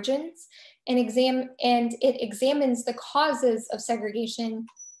political origins and it examines the causes of segregation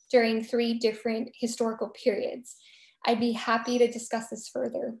during 3 different historical periods. I'd be happy to discuss this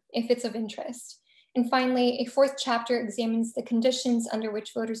further if it's of interest. And finally, a 4th chapter examines the conditions under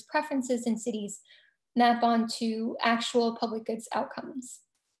which voters' preferences in cities map onto actual public goods outcomes.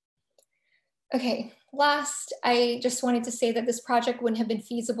 Okay, last, I just wanted to say that this project wouldn't have been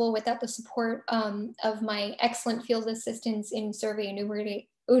feasible without the support of my excellent field assistants in survey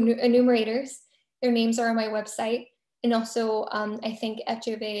enumerators. Their names are on my website. And also, I thank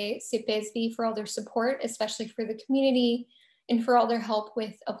FJV CPSV for all their support, especially for the community, and for all their help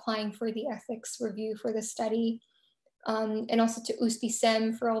with applying for the ethics review for the study. And also to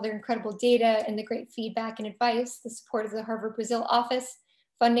USP-SEM for all their incredible data and the great feedback and advice, the support of the Harvard Brazil office,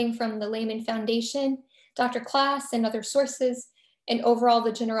 funding from the Lemann Foundation, Dr. Class and other sources, and overall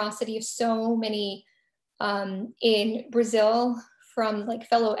the generosity of so many in Brazil, from like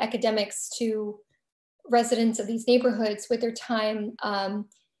fellow academics to residents of these neighborhoods with their time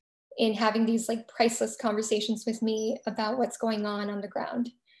in having these like priceless conversations with me about what's going on the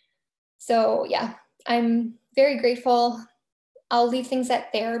ground. So yeah, I'm very grateful. I'll leave things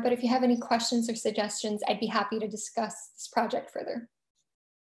at there, but if you have any questions or suggestions, I'd be happy to discuss this project further.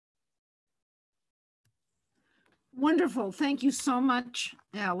 Wonderful. Thank you so much,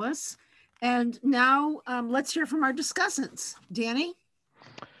 Alice. And now let's hear from our discussants. Danny?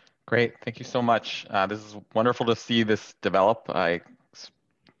 Great. Thank you so much. This is wonderful to see this develop. I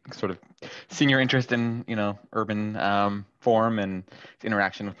sort of seen your interest in, urban form and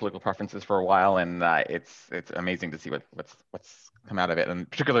interaction with political preferences for a while, and it's amazing to see what's come out of it, and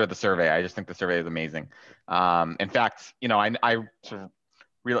particularly the survey. I just think the survey is amazing. In fact, I sort of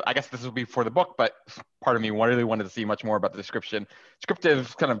I guess this will be for the book, but part of me really wanted to see much more about the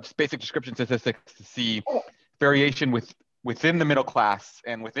descriptive kind of basic description statistics to see variation within the middle class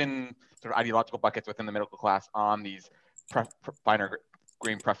and within sort of ideological buckets within the middle class on these finer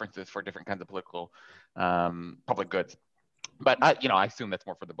grain preferences for different kinds of political public goods. But I assume that's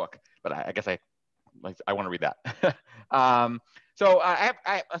more for the book, but I guess I want to read that. So I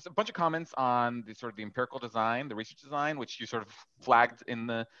have a bunch of comments on the sort of the empirical design, the research design, which you sort of flagged in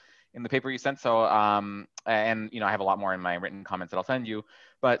the paper you sent. So and I have a lot more in my written comments that I'll send you.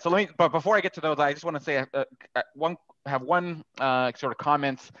 But before I get to those, I just want to say one sort of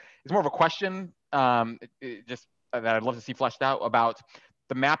comment. It's more of a question, just that I'd love to see fleshed out about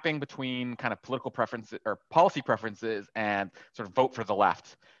the mapping between kind of political preferences or policy preferences and sort of vote for the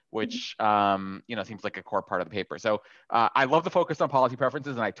left. which seems like a core part of the paper. So I love the focus on policy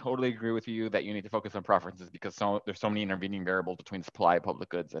preferences, and I totally agree with you that you need to focus on preferences because there's so many intervening variables between supply of public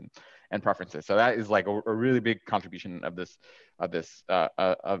goods and preferences. So that is like a really big contribution of this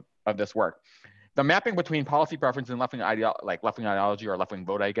work. The mapping between policy preference and left-wing ideology or left-wing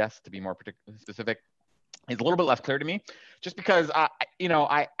vote, I guess, to be more specific, is a little bit less clear to me, just because I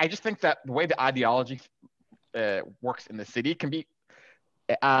just think that the way the ideology works in the city can be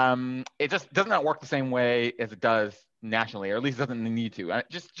it just does not work the same way as it does nationally, or at least doesn't need to.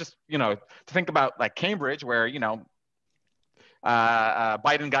 Just to think about like Cambridge, where Biden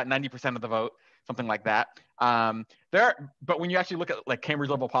got 90% of the vote, something like that. But when you actually look at like Cambridge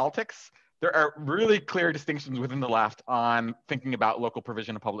level politics, there are really clear distinctions within the left on thinking about local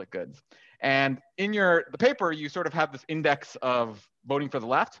provision of public goods. And in the paper, you sort of have this index of voting for the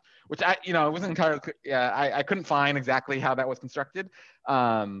left, which it wasn't entirely clear. I couldn't find exactly how that was constructed.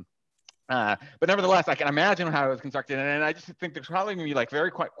 But nevertheless, I can imagine how it was constructed, and I just think there's probably going to be like very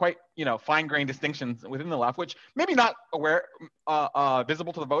quite fine-grained distinctions within the left, which maybe not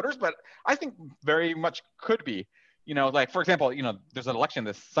visible to the voters, but I think very much could be. Like for example, there's an election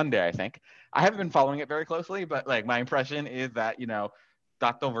this Sunday, I think. I haven't been following it very closely, but like my impression is that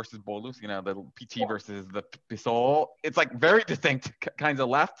Dato versus Bolus, the PT versus the PSOL, it's like very distinct kinds of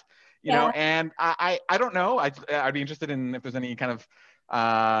left, and I don't know. I'd be interested in if there's any kind of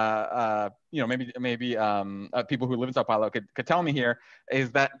maybe people who live in Sao Paulo could tell me here,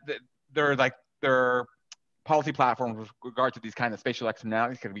 is that their policy platforms with regard to these kind of spatial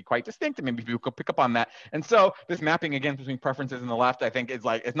externalities could be quite distinct, and maybe people could pick up on that. And so this mapping again between preferences and the left, I think, is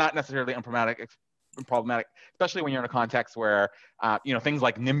like, it's not necessarily unproblematic, especially when you're in a context where things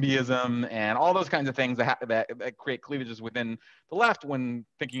like NIMBYism and all those kinds of things that create cleavages within the left when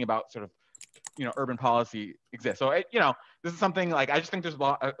thinking about sort of urban policy exist. So this is something like, I just think there's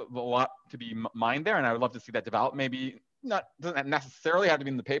a lot to be mined there, and I would love to see that develop. Maybe doesn't necessarily have to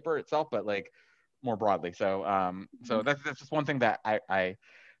be in the paper itself, but like more broadly. So so that's just one thing that that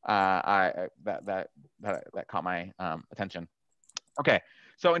caught my attention. Okay,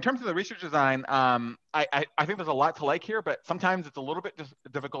 so in terms of the research design, I think there's a lot to like here, but sometimes it's a little bit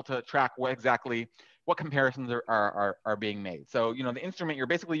difficult to track what comparisons are being made. So the instrument, you're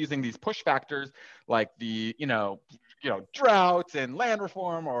basically using these push factors like the drought and land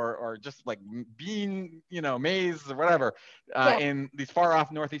reform, or just like bean maize or whatever, in these far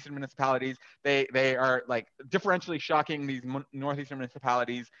off northeastern municipalities. They are like differentially shocking these northeastern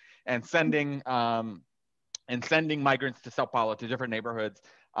municipalities and sending migrants to Sao Paulo, to different neighborhoods.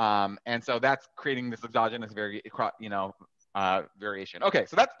 And so that's creating this exogenous variation. Okay,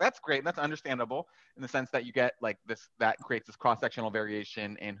 so that's great. That's understandable in the sense that you get like this, that creates this cross-sectional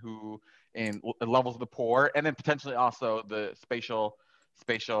variation in levels of the poor, and then potentially also the spatial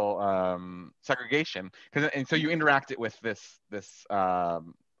segregation. And so you interact it with this I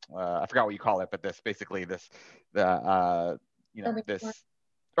forgot what you call it, but this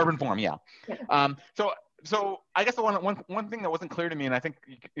urban form, yeah. So I guess the one thing that wasn't clear to me, and I think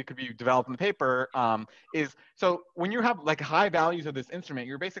it could be developed in the paper, is so when you have like high values of this instrument,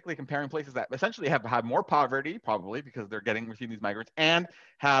 you're basically comparing places that essentially have had more poverty, probably because they're receiving these migrants, and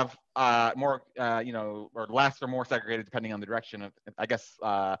have more, or less or more segregated, depending on the direction of, I guess,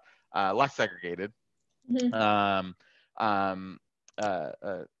 less segregated,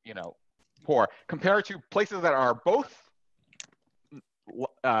 poor, compared to places that are both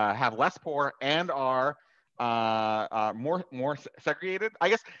have less poor and are more segregated. I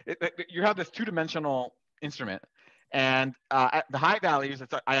guess you have this two-dimensional instrument, and at the high values,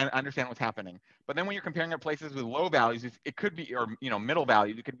 I understand what's happening. But then when you're comparing it to places with low values, it could be, or middle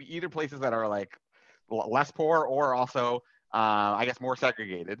values, it could be either places that are like less poor or also I guess more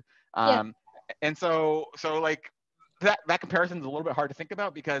segregated. And so like that comparison is a little bit hard to think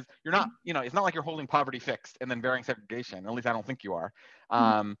about, because you're not, it's not like you're holding poverty fixed and then varying segregation. At least I don't think you are.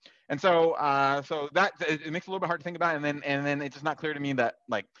 And so that it makes it a little bit hard to think about. And then it's just not clear to me that,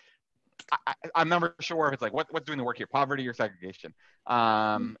 like, I'm never sure if it's like what's doing the work here, poverty or segregation.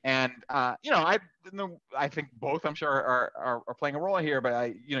 I think both, I'm sure, are playing a role here.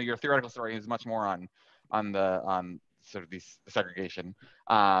 But your theoretical story is much more on sort of the segregation.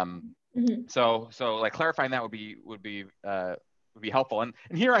 So like clarifying that would be helpful. And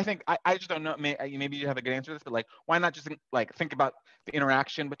here I think I just don't know. Maybe you have a good answer to this, but like, why not just like think about the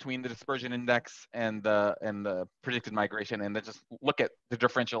interaction between the dispersion index and the predicted migration, and then just look at the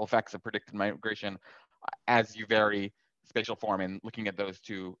differential effects of predicted migration as you vary spatial form, and looking at those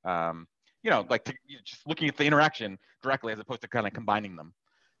two, just looking at the interaction directly as opposed to kind of combining them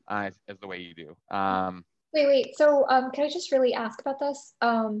as the way you do. Wait. So can I just really ask about this?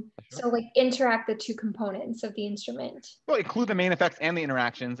 Sure. So like interact the two components of the instrument. Well, include the main effects and the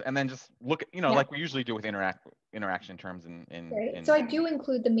interactions, and then just look at, Yeah. like we usually do with interaction terms Right. So I do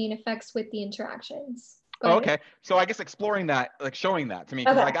include the main effects with the interactions. Oh, okay. So I guess exploring that, like showing that to me,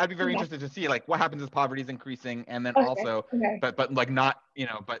 because Okay. like I'd be very Okay. interested to see like what happens as poverty is increasing, and then Okay. also, Okay. but like not,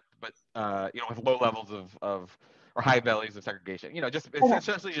 with low levels of or high values of segregation. Just Okay.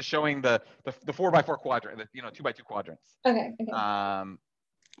 essentially just showing the 4x4 quadrant, the 2x2 quadrants. Okay. Okay.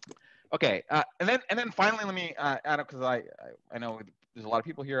 Okay, and then finally, let me add up, because I know there's a lot of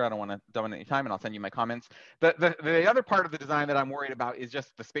people here. I don't want to dominate your time, and I'll send you my comments. The other part of the design that I'm worried about is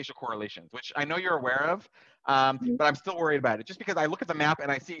just the spatial correlations, which I know you're aware of, but I'm still worried about it, just because I look at the map and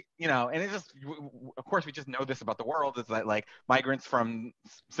I see, and it's just, of course, we just know this about the world, is that like migrants from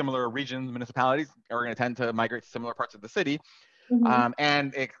similar regions, municipalities are going to tend to migrate to similar parts of the city.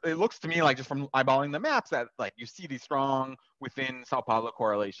 And it looks to me like, just from eyeballing the maps, that like you see these strong within Sao Paulo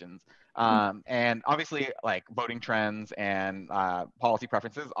correlations. And obviously, like voting trends and policy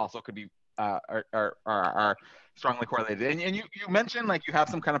preferences also could be are strongly correlated. And you mentioned like you have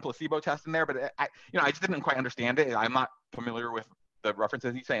some kind of placebo test in there, but I just didn't quite understand it. I'm not familiar with the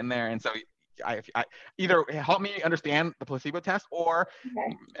references you say in there, and so I either help me understand the placebo test, or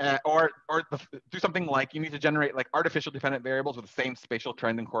do something like you need to generate like artificial dependent variables with the same spatial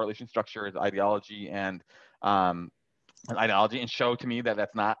trend and correlation structure as ideology and show to me that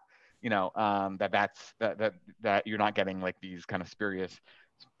that's not, that you're not getting like these kind of spurious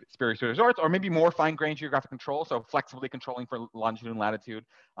resorts, or maybe more fine-grained geographic control, so flexibly controlling for longitude and latitude.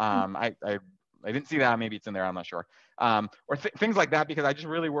 I didn't see that. Maybe it's in there. I'm not sure. Or things like that, because I just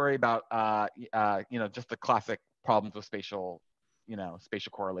really worry about just the classic problems with spatial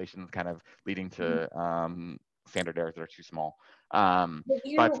correlations kind of leading to standard errors that are too small. Would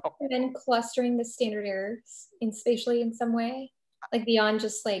you recommend clustering the standard errors spatially in some way, like beyond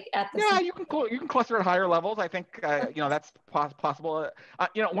just like at the you can cluster at higher levels. I think that's possible.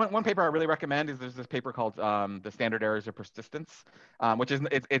 One paper I really recommend is there's this paper called the standard errors of persistence, which is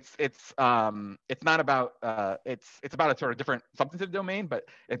it's not about it's about a sort of different substantive domain, but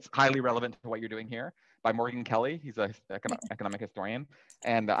it's highly relevant to what you're doing here, by Morgan Kelly. He's a economic historian,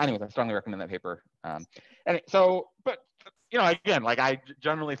 and anyways, I strongly recommend that paper. And so, but again, like I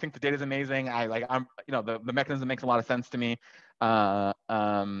generally think the data is amazing. The mechanism makes a lot of sense to me.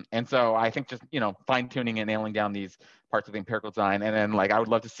 And so I think just, fine tuning and nailing down these parts of the empirical design. And then like, I would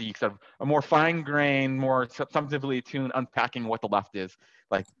love to see sort of a more fine grained, more substantively tuned unpacking what the left is.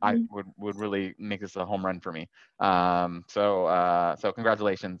 Like I would really make this a home run for me. So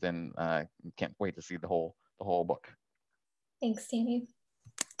congratulations, and can't wait to see the whole book. Thanks, Danny.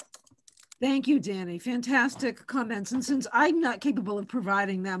 Thank you, Danny. Fantastic comments. And since I'm not capable of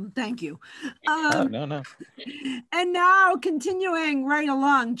providing them, thank you. No. And now, continuing right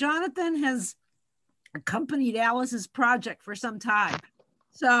along, Jonathan has accompanied Alice's project for some time.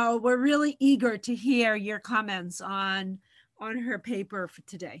 So we're really eager to hear your comments on her paper for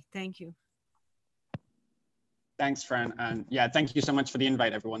today. Thank you. Thanks, Fran. And yeah, thank you so much for the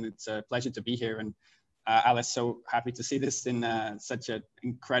invite, everyone. It's a pleasure to be here. And Alice, so happy to see this in such an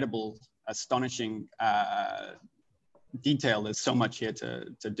incredible, astonishing detail. There's so much here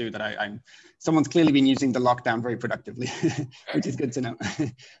to do that someone's clearly been using the lockdown very productively, which is good to know.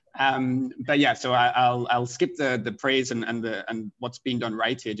 But yeah, so I'll skip the praise and what's being done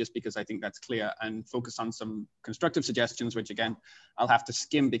right here, just because I think that's clear, and focus on some constructive suggestions, which again, I'll have to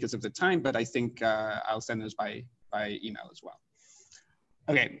skim because of the time, but I think I'll send those by email as well.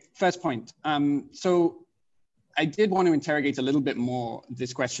 Okay, first point. So I did want to interrogate a little bit more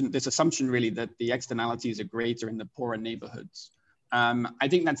this assumption really, that the externalities are greater in the poorer neighborhoods. I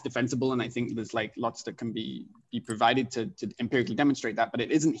think that's defensible, and I think there's like lots that can be provided to empirically demonstrate that, but it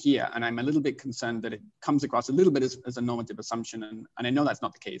isn't here. And I'm a little bit concerned that it comes across a little bit as a normative assumption, and I know that's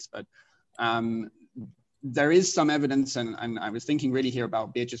not the case, but there is some evidence, and I was thinking really here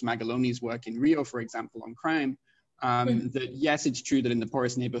about Beatrice Magaloni's work in Rio, for example, on crime, that yes, it's true that in the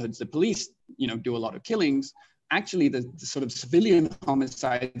poorest neighborhoods, the police, do a lot of killings. Actually, the sort of civilian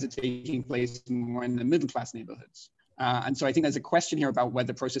homicides are taking place more in the middle-class neighborhoods. And so I think there's a question here about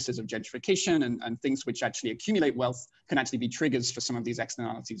whether processes of gentrification and things which actually accumulate wealth can actually be triggers for some of these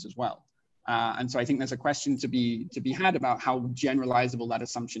externalities as well. And so I think there's a question to be had about how generalizable that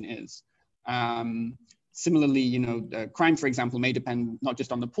assumption is. Similarly, crime, for example, may depend not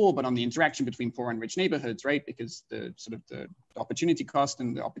just on the poor, but on the interaction between poor and rich neighborhoods, right? Because the opportunity cost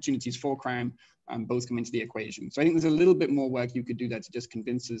and the opportunities for crime both come into the equation. So I think there's a little bit more work you could do there to just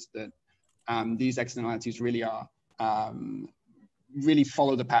convince us that these externalities really are really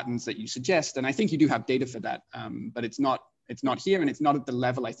follow the patterns that you suggest. And I think you do have data for that, but it's not here, and it's not at the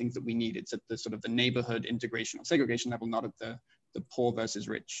level I think that we need. It's at the sort of the neighborhood integration or segregation level, not at the poor versus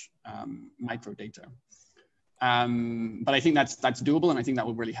rich micro data. But I think that's doable, and I think that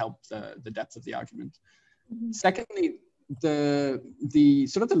will really help the depth of the argument. Mm-hmm. Secondly, the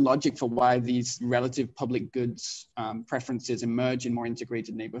sort of the logic for why these relative public goods preferences emerge in more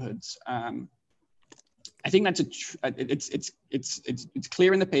integrated neighborhoods. I think that's it's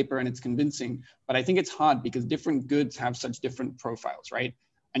clear in the paper and it's convincing, but I think it's hard because different goods have such different profiles, right?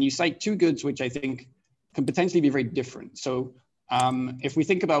 And you cite two goods which I think can potentially be very different. So if we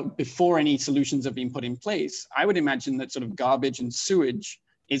think about before any solutions have been put in place, I would imagine that sort of garbage and sewage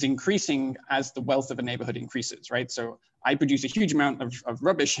is increasing as the wealth of a neighborhood increases, right? So I produce a huge amount of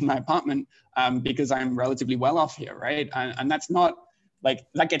rubbish in my apartment because I'm relatively well off here, right? And that's not, like,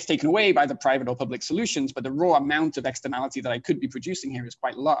 that gets taken away by the private or public solutions, but the raw amount of externality that I could be producing here is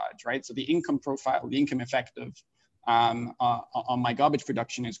quite large, right? So the income profile, the income effect of on my garbage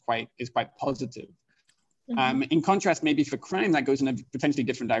production is quite positive. Mm-hmm. In contrast, maybe for crime, that goes in a potentially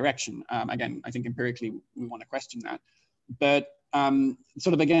different direction. Again, I think empirically we want to question that. But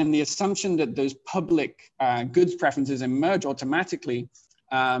sort of, again, the assumption that those public goods preferences emerge automatically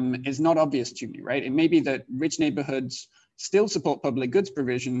is not obvious to me, right? It may be that rich neighborhoods still support public goods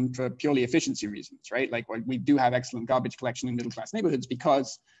provision for purely efficiency reasons, right? Like, we do have excellent garbage collection in middle-class neighborhoods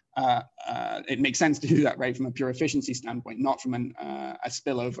because it makes sense to do that, right? From a pure efficiency standpoint, not from a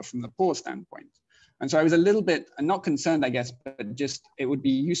spillover from the poor standpoint. And so I was a little bit, not concerned, I guess, but just it would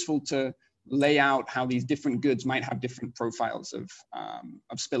be useful to lay out how these different goods might have different profiles of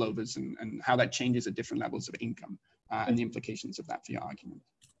spillovers and how that changes at different levels of income and the implications of that for your argument.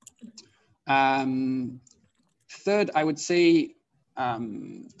 Third, I would say, I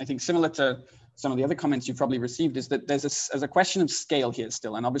think similar to some of the other comments you probably received, is that there's a question of scale here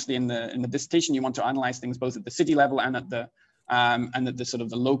still. And obviously in the dissertation, you want to analyze things both at the city level and at the sort of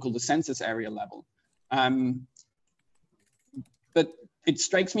the local, the census area level. But it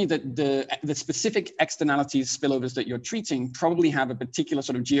strikes me that the specific externalities, spillovers that you're treating probably have a particular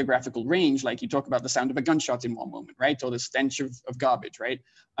sort of geographical range, like you talk about the sound of a gunshot in one moment, right? Or the stench of garbage, right?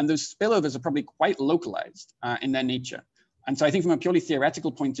 And those spillovers are probably quite localized in their nature. And so I think from a purely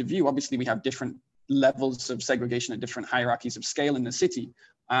theoretical point of view, obviously we have different levels of segregation at different hierarchies of scale in the city.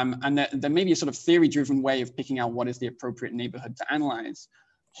 And there may be a sort of theory-driven way of picking out what is the appropriate neighborhood to analyze.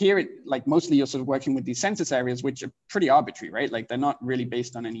 Here, like, mostly you're sort of working with these census areas, which are pretty arbitrary, right? Like, they're not really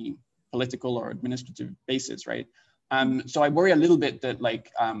based on any political or administrative basis, right? So I worry a little bit that, like,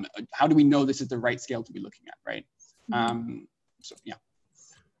 how do we know this is the right scale to be looking at, right? So yeah.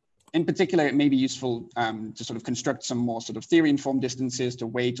 In particular, it may be useful to sort of construct some more sort of theory-informed distances to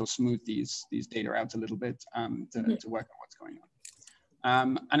weight or smooth these data out a little bit to work on what's going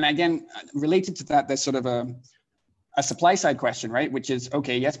on. And again, related to that, there's sort of a supply side question, right? Which is,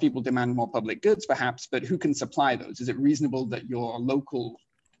 okay, yes, people demand more public goods perhaps, but who can supply those? Is it reasonable that your local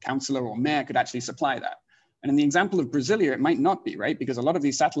councillor or mayor could actually supply that? And in the example of Brasilia, it might not be, right? Because a lot of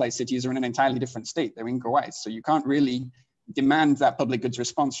these satellite cities are in an entirely different state. They're in Goiás, so you can't really demand that public goods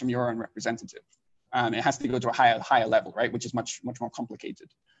response from your own representative. It has to go to a higher level, right? Which is much more complicated.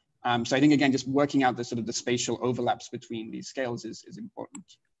 So I think, again, just working out the sort of the spatial overlaps between these scales is important.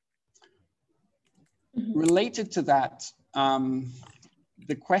 Related to that,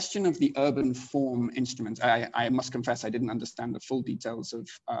 the question of the urban form instruments, I must confess I didn't understand the full details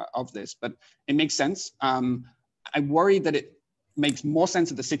of this, but it makes sense. I worry that it makes more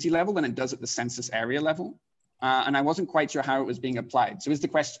sense at the city level than it does at the census area level. And I wasn't quite sure how it was being applied. So is the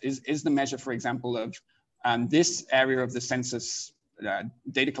question, is the measure, for example, of this area of the census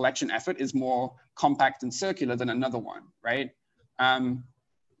data collection effort is more compact and circular than another one, right?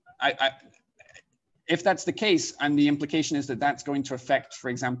 If that's the case, and the implication is that that's going to affect, for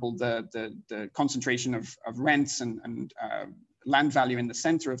example, the concentration of rents and land value in the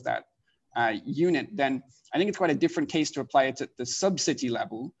center of that unit, then I think it's quite a different case to apply it at the sub-city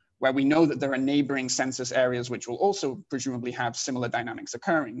level, where we know that there are neighboring census areas which will also presumably have similar dynamics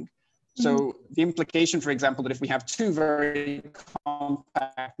occurring. So the implication, for example, that if we have two very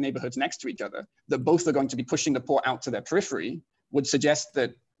compact neighborhoods next to each other, that both are going to be pushing the poor out to their periphery, would suggest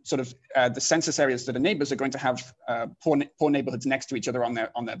that sort of the census areas that are neighbors are going to have poor neighborhoods next to each other on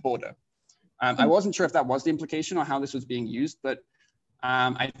their border. I wasn't sure if that was the implication or how this was being used, but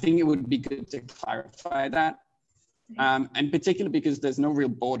I think it would be good to clarify that. And particularly because there's no real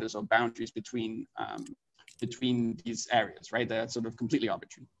borders or boundaries between these areas, right? They're sort of completely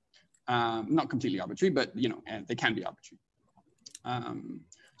arbitrary. Not completely arbitrary, but, you know, they can be arbitrary.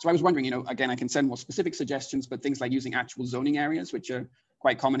 So I was wondering, you know, again, I can send more specific suggestions, but things like using actual zoning areas, which are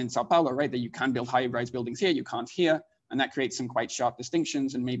quite common in Sao Paulo, right? That you can build high-rise buildings here, you can't here. And that creates some quite sharp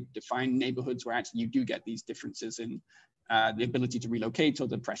distinctions and maybe define neighborhoods where actually you do get these differences in the ability to relocate or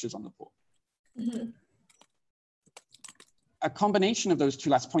the pressures on the poor. Mm-hmm. A combination of those two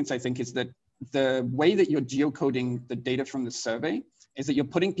last points, I think, is that the way that you're geocoding the data from the survey is that you're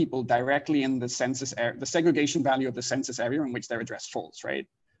putting people directly in the census area, the segregation value of the census area in which their address falls, right?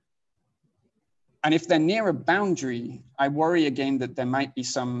 And if they're near a boundary, I worry again that there might be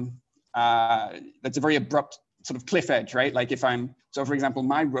some, that's a very abrupt sort of cliff edge, right? Like if I'm, so for example,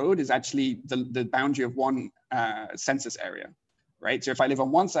 my road is actually the boundary of one census area, right? So if I live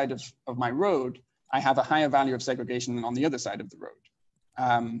on one side of my road, I have a higher value of segregation than on the other side of the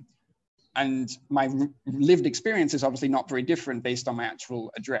road. And my lived experience is obviously not very different based on my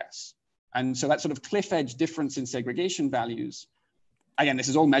actual address. And so that sort of cliff edge difference in segregation values, again, this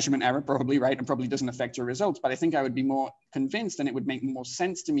is all measurement error probably, right? And probably doesn't affect your results, but I think I would be more convinced and it would make more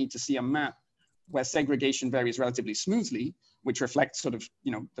sense to me to see a map where segregation varies relatively smoothly, which reflects sort of,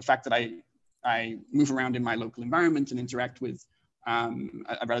 you know, the fact that I move around in my local environment and interact with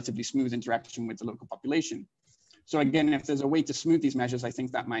a relatively smooth interaction with the local population. So again, if there's a way to smooth these measures, I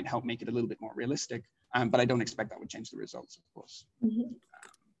think that might help make it a little bit more realistic, but I don't expect that would change the results, of course. Mm-hmm.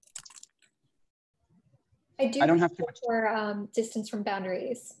 I don't have too much for distance from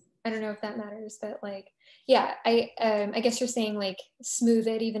boundaries. I don't know if that matters, but like, yeah, I guess you're saying like smooth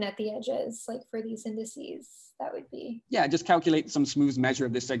it even at the edges, like for these indices, that would be. Yeah, just calculate some smooth measure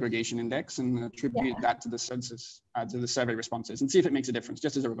of this segregation index and attribute that to the census, to the survey responses and see if it makes a difference,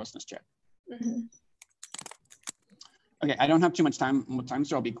 just as a robustness check. Mm-hmm. Okay, I don't have too much time,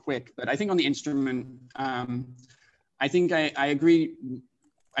 so I'll be quick, but I think on the instrument, I think I agree.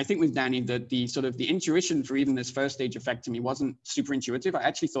 I think with Danny that the sort of the intuition for even this first stage effect to me wasn't super intuitive. I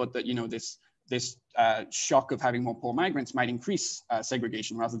actually thought that, you know, this shock of having more poor migrants might increase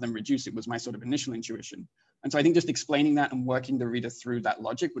segregation rather than reduce it was my sort of initial intuition. And so I think just explaining that and working the reader through that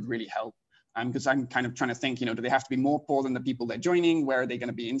logic would really help. Because I'm kind of trying to think, you know, do they have to be more poor than the people they're joining? Where are they going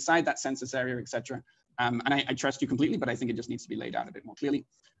to be inside that census area, et cetera? And I trust you completely, but I think it just needs to be laid out a bit more clearly.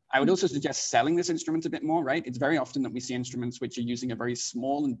 I would also suggest selling this instrument a bit more, right? It's very often that we see instruments which are using a very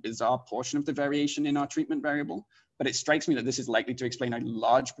small and bizarre portion of the variation in our treatment variable, but it strikes me that this is likely to explain a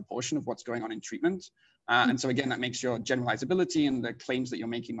large proportion of what's going on in treatment. And so again, that makes your generalizability and the claims that you're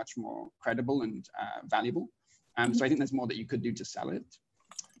making much more credible and valuable. So I think there's more that you could do to sell it.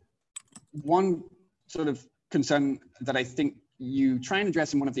 One sort of concern that I think you try and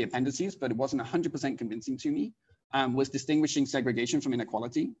address in one of the appendices, but it wasn't 100% convincing to me, was distinguishing segregation from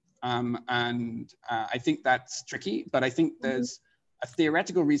inequality. I think that's tricky, but I think there's a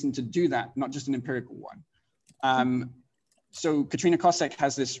theoretical reason to do that, not just an empirical one. So Katrina Kosek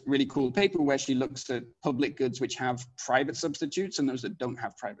has this really cool paper where she looks at public goods which have private substitutes and those that don't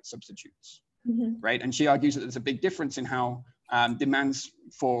have private substitutes, right? And she argues that there's a big difference in how demands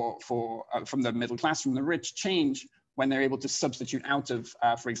from the middle class, from the rich, change when they're able to substitute out of,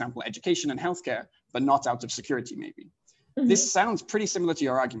 for example, education and healthcare, but not out of security, maybe. This sounds pretty similar to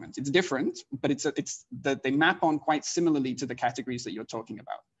your argument. It's different, but it's that they map on quite similarly to the categories that you're talking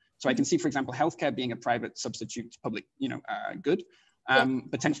about. So I can see, for example, healthcare being a private substitute, public, you know, good,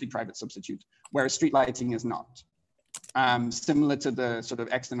 potentially private substitute, whereas street lighting is not. Similar to the sort of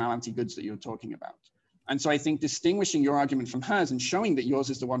externality goods that you're talking about. And so I think distinguishing your argument from hers and showing that yours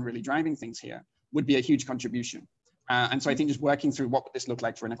is the one really driving things here would be a huge contribution. And so I think just working through what would this look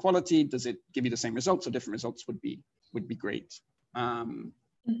like for inequality, does it give you the same results or different results would be great.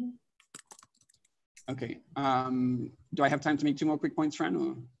 Okay, do I have time to make 2 more quick points, Fran?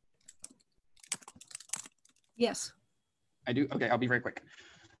 Or? Yes. I do, okay, I'll be very quick.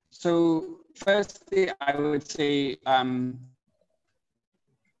 So firstly, I would say,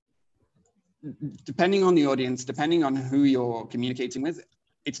 depending on the audience, depending on who you're communicating with,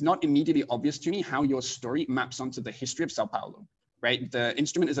 it's not immediately obvious to me how your story maps onto the history of Sao Paulo, right? The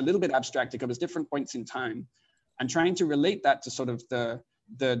instrument is a little bit abstract. It covers different points in time. And trying to relate that to sort of the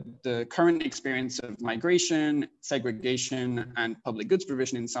current experience of migration, segregation, and public goods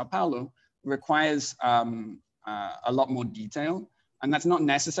provision in Sao Paulo requires a lot more detail. And that's not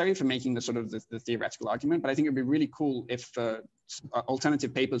necessary for making the sort of the theoretical argument, but I think it'd be really cool if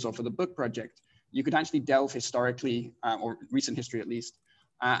alternative papers or for the book project, you could actually delve historically, or recent history at least,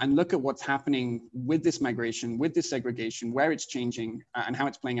 and look at what's happening with this migration, with this segregation, where it's changing and how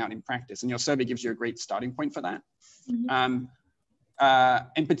it's playing out in practice. And your survey gives you a great starting point for that.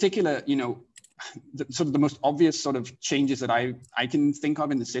 In particular, you know, sort of the most obvious sort of changes that I can think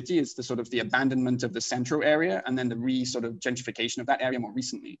of in the city is the sort of the abandonment of the central area and then the sort of gentrification of that area more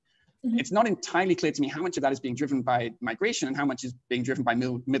recently. Mm-hmm. It's not entirely clear to me how much of that is being driven by migration and how much is being driven by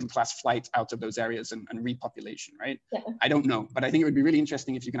middle-class flight out of those areas and repopulation, right? Yeah. I don't know, but I think it would be really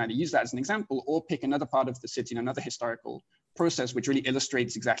interesting if you can either use that as an example or pick another part of the city and another historical process which really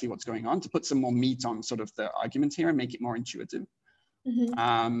illustrates exactly what's going on to put some more meat on sort of the argument here and make it more intuitive.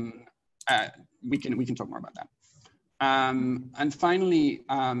 Mm-hmm. We can talk more about that. And finally,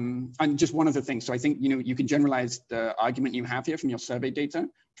 and just one other thing. So I think, you can generalize the argument you have here from your survey data,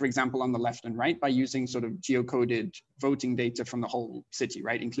 for example, on the left and right by using sort of geocoded voting data from the whole city,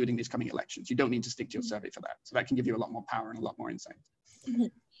 right? Including these coming elections. You don't need to stick to your survey for that. So that can give you a lot more power and a lot more insight. Mm-hmm.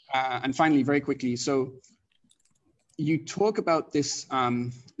 And finally, very quickly, so you talk about this,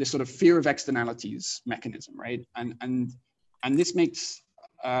 this sort of fear of externalities mechanism, right? And this makes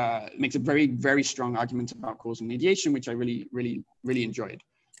a very, very strong argument about causal mediation, which I really, really, really enjoyed.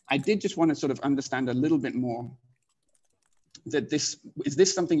 I did just want to sort of understand a little bit more that is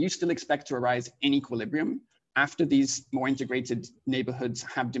this something you still expect to arise in equilibrium after these more integrated neighborhoods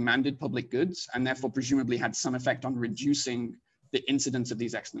have demanded public goods and therefore presumably had some effect on reducing the incidence of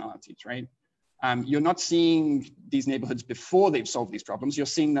these externalities, right? You're not seeing these neighborhoods before they've solved these problems. You're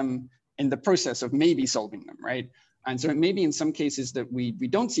seeing them in the process of maybe solving them, right? And so it may be in some cases that we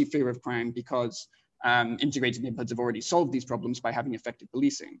don't see fear of crime because integrated neighborhoods have already solved these problems by having effective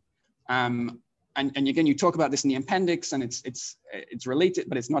policing. And again, you talk about this in the appendix and it's related,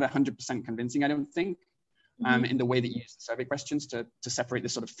 but it's not 100% convincing, I don't think, in the way that you use the survey questions to separate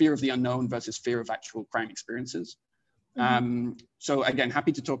this sort of fear of the unknown versus fear of actual crime experiences. So again,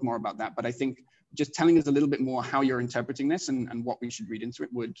 happy to talk more about that, but I think just telling us a little bit more how you're interpreting this and what we should read into it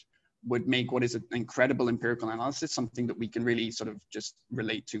would make what is an incredible empirical analysis something that we can really sort of just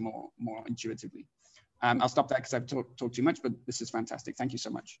relate to more intuitively. I'll stop there because I've talked too much, but this is fantastic. Thank you so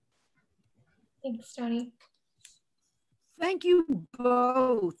much. Thanks, Johnny. Thank you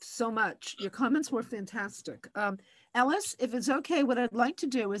both so much. Your comments were fantastic. Ellis, if it's okay, what I'd like to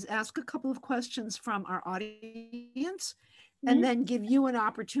do is ask a couple of questions from our audience and then give you an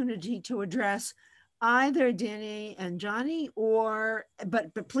opportunity to address either Danny and Johnny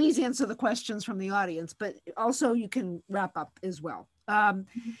but please answer the questions from the audience, but also you can wrap up as well.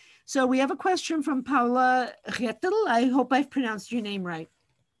 So we have a question from Paula Rettel. I hope I've pronounced your name right.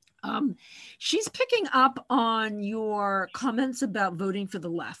 She's picking up on your comments about voting for the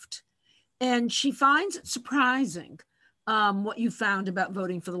left. And she finds it surprising what you found about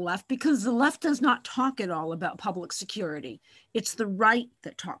voting for the left, because the left does not talk at all about public security. It's the right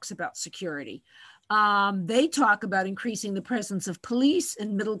that talks about security. They talk about increasing the presence of police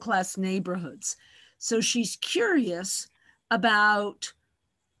in middle-class neighborhoods. So she's curious about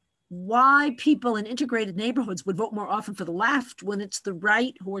why people in integrated neighborhoods would vote more often for the left when it's the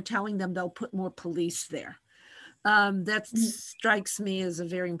right who are telling them they'll put more police there. That strikes me as a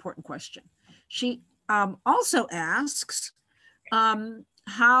very important question. She also asks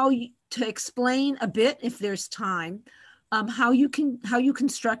how to explain a bit, if there's time, how you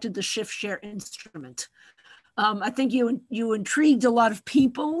constructed the shift share instrument. I think you intrigued a lot of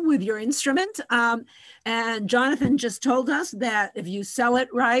people with your instrument. And Jonathan just told us that if you sell it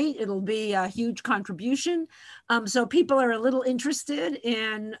right, it'll be a huge contribution. So people are a little interested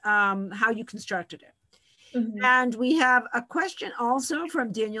in how you constructed it. And we have a question also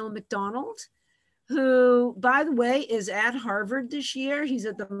from Daniel McDonald, who, by the way, is at Harvard this year. He's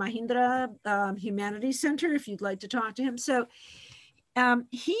at the Mahindra Humanities Center, if you'd like to talk to him. So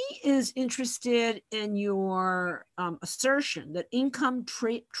he is interested in your assertion that income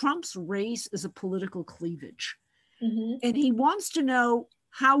trumps race as a political cleavage. And he wants to know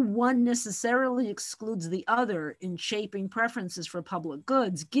how one necessarily excludes the other in shaping preferences for public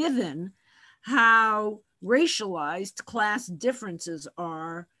goods, given how racialized class differences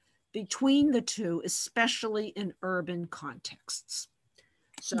are between the two, especially in urban contexts.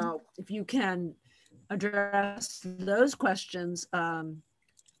 So if you can address those questions.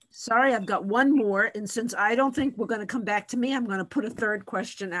 Sorry, I've got one more. And since I don't think we're going to come back to me, I'm going to put a third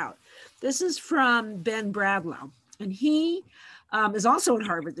question out. This is from Ben Bradlow. And he is also at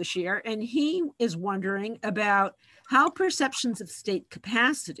Harvard this year. And he is wondering about how perceptions of state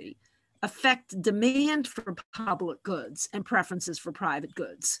capacity affect demand for public goods and preferences for private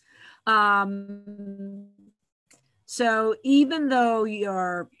goods. So even though you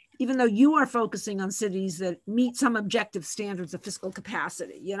are focusing on cities that meet some objective standards of fiscal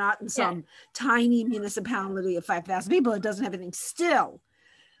capacity, you're not in some tiny municipality of 5,000 people that doesn't have anything. Still,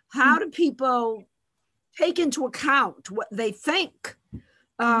 how do people take into account what they think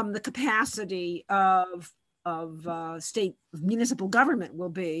the capacity of state municipal government will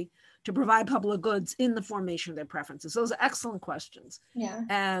be to provide public goods in the formation of their preferences. Those are excellent questions. Yeah.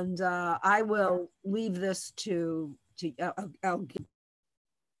 And I will leave this to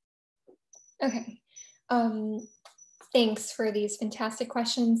Okay. Thanks for these fantastic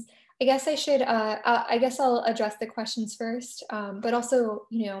questions. I guess I should, I guess I'll address the questions first, but also,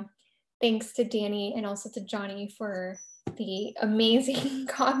 you know, thanks to Danny and also to Johnny for the amazing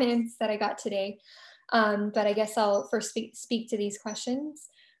comments that I got today. But I guess I'll first speak to these questions.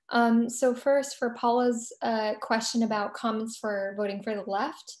 So first, for Paula's question about comments for voting for the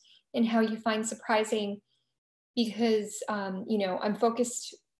left and how you find surprising, because, you know, I'm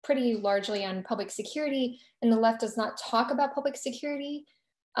focused pretty largely on public security, and the left does not talk about public security,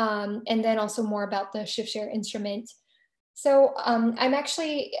 and then also more about the shift share instrument. So I'm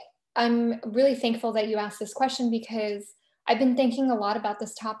really thankful that you asked this question, because I've been thinking a lot about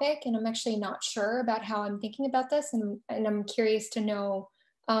this topic, and I'm actually not sure about how I'm thinking about this, and I'm curious to know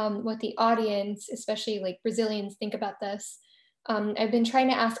what the audience, especially like Brazilians, think about this. I've been trying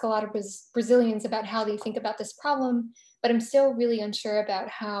to ask a lot of Brazilians about how they think about this problem, but I'm still really unsure about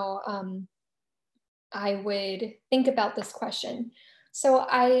how I would think about this question. So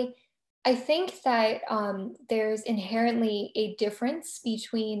I think that there's inherently a difference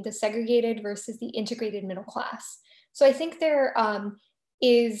between the segregated versus the integrated middle class. So I think there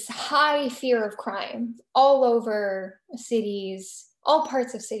is high fear of crime all over cities, all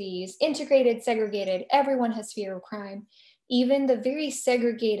parts of cities, integrated, segregated, everyone has fear of crime. Even the very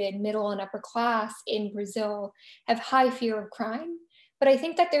segregated middle and upper class in Brazil have high fear of crime. But I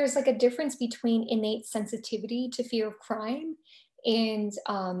think that there's like a difference between innate sensitivity to fear of crime and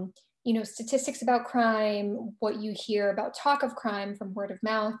you know, statistics about crime, what you hear about talk of crime from word of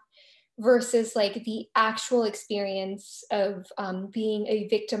mouth, versus like the actual experience of being a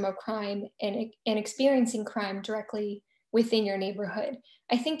victim of crime and experiencing crime directly within your neighborhood.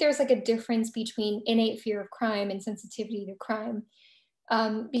 I think there's like a difference between innate fear of crime and sensitivity to crime.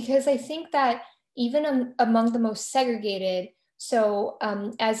 Because I think that even among the most segregated, so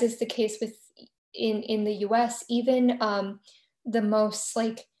as is the case with in the US, even the most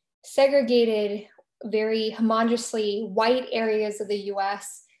like segregated, very homogeneously white areas of the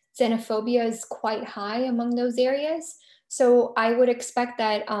US, xenophobia is quite high among those areas. So I would expect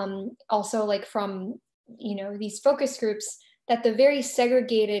that also like from, you know, these focus groups, that the very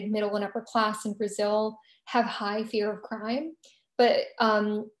segregated middle and upper class in Brazil have high fear of crime. But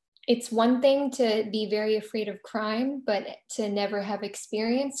it's one thing to be very afraid of crime, but to never have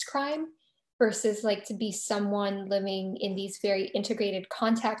experienced crime, versus like to be someone living in these very integrated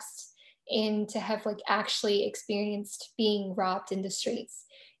contexts and to have like actually experienced being robbed in the streets.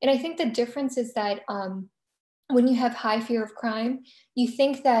 And I think the difference is that when you have high fear of crime, you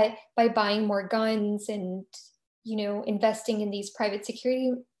think that by buying more guns and, you know, investing in these private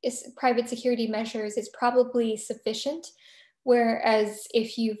security measures is probably sufficient. Whereas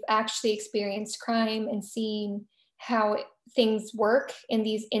if you've actually experienced crime and seen how things work in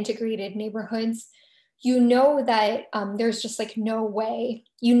these integrated neighborhoods, you know that there's just like no way.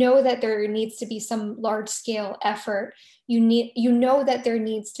 You know that there needs to be some large scale effort. You know that there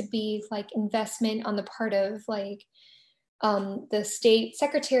needs to be like investment on the part of like the state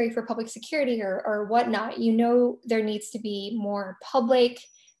secretary for public security or whatnot. You know there needs to be more public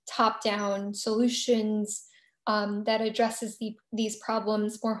top-down solutions that addresses these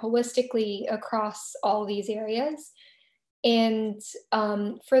problems more holistically across all these areas. And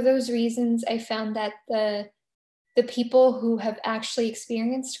for those reasons, I found that the people who have actually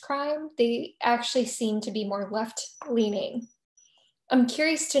experienced crime, they actually seem to be more left-leaning. I'm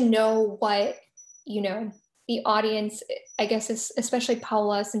curious to know what, you know, the audience, I guess, especially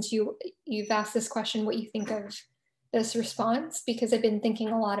Paula, since you've asked this question, what you think of this response, because I've been thinking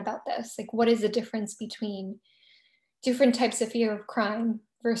a lot about this. Like, what is the difference between different types of fear of crime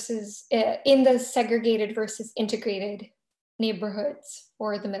versus in the segregated versus integrated neighborhoods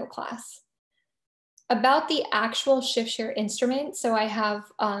for the middle class? About the actual shift share instrument, so I have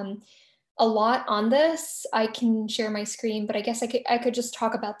a lot on this. I can share my screen, but I guess I could just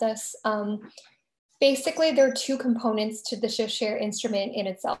talk about this. Basically, there are two components to the shift share instrument in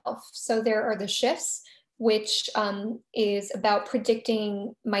itself. So there are the shifts, which is about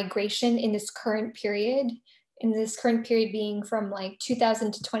predicting migration in this current period being from like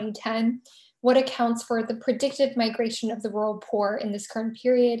 2000 to 2010. What accounts for the predicted migration of the rural poor in this current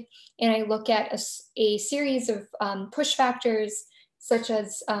period. And I look at a series of push factors such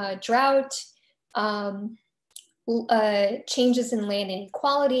as drought, changes in land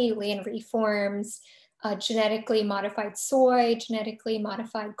inequality, land reforms, genetically modified soy, genetically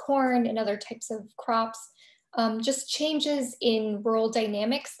modified corn, and other types of crops. Just changes in rural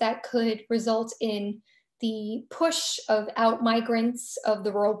dynamics that could result in the push of out migrants of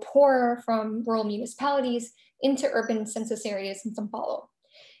the rural poor from rural municipalities into urban census areas in São Paulo.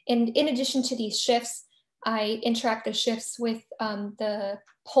 And in addition to these shifts, I interact the shifts with the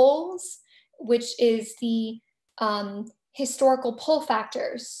polls, which is the historical pull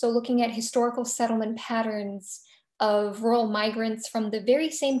factors. So looking at historical settlement patterns of rural migrants from the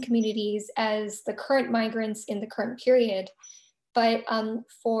very same communities as the current migrants in the current period, but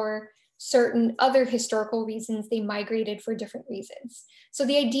for certain other historical reasons, they migrated for different reasons. So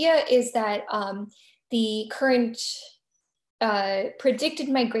the idea is that the current predicted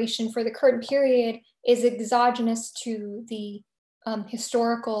migration for the current period is exogenous to the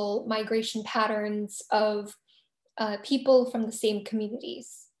historical migration patterns of people from the same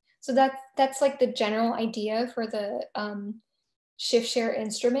communities. So that's like the general idea for the shift share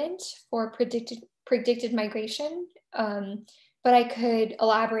instrument for predicted migration. But I could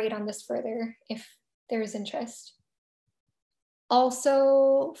elaborate on this further if there's interest.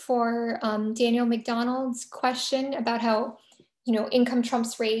 Also for Daniel McDonald's question about how, you know, income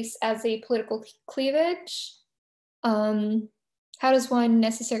trumps race as a political cleavage. How does one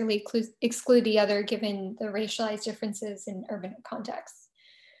necessarily exclude the other given the racialized differences in urban contexts?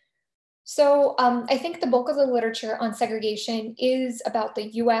 So I think the bulk of the literature on segregation is about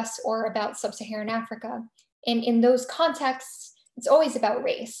the US or about sub-Saharan Africa. And in those contexts, it's always about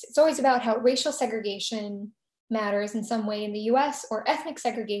race. It's always about how racial segregation matters in some way in the US or ethnic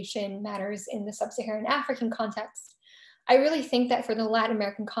segregation matters in the sub-Saharan African context. I really think that for the Latin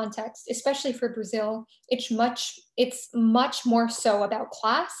American context, especially for Brazil, it's much more so about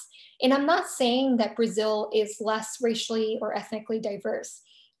class. And I'm not saying that Brazil is less racially or ethnically diverse.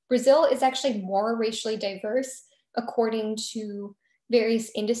 Brazil is actually more racially diverse according to various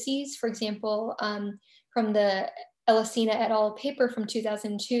indices. For example, from the Elisina et al. Paper from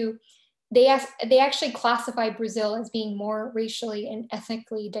 2002, they actually classify Brazil as being more racially and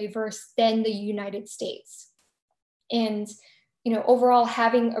ethnically diverse than the United States. And, you know, overall,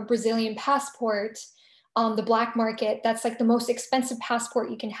 having a Brazilian passport on the black market, that's like the most expensive passport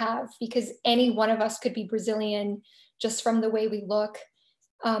you can have, because any one of us could be Brazilian just from the way we look.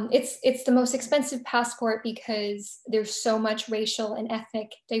 It's the most expensive passport because there's so much racial and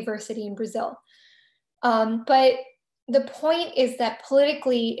ethnic diversity in Brazil. But the point is that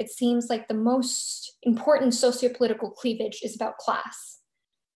politically, it seems like the most important sociopolitical cleavage is about class.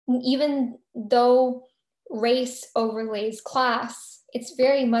 And even though race overlays class, it's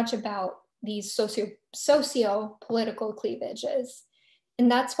very much about these socio-political cleavages.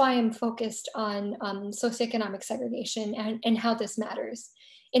 And that's why I'm focused on socioeconomic segregation and how this matters.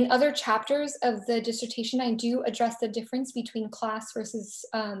 In other chapters of the dissertation, I do address the difference between class versus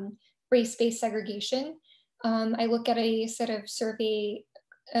race-based segregation. I look at a set of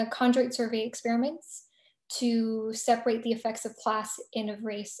conjoint survey experiments to separate the effects of class and of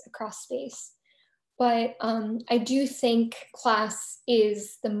race across space. But I do think class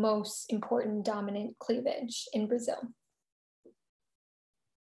is the most important dominant cleavage in Brazil.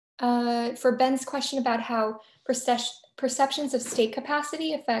 For Ben's question about how perceptions of state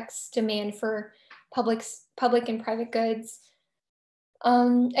capacity affects demand for public and private goods,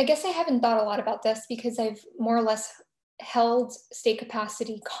 I guess I haven't thought a lot about this because I've more or less held state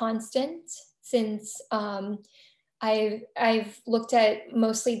capacity constant since I've looked at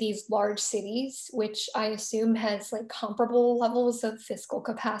mostly these large cities, which I assume has like comparable levels of fiscal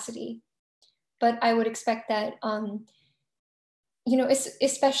capacity. But I would expect that, you know,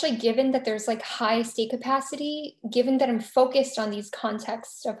 especially given that there's like high state capacity, given that I'm focused on these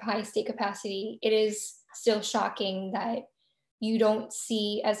contexts of high state capacity, it is still shocking that you don't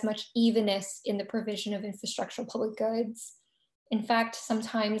see as much evenness in the provision of infrastructural public goods. In fact,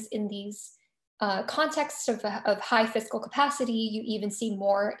 sometimes in these contexts of high fiscal capacity, you even see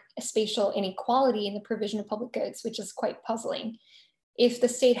more spatial inequality in the provision of public goods, which is quite puzzling. If the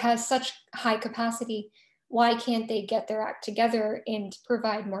state has such high capacity, why can't they get their act together and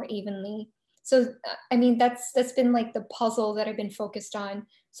provide more evenly? So, I mean, that's been like the puzzle that I've been focused on.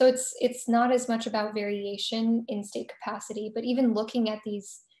 So it's not as much about variation in state capacity, but even looking at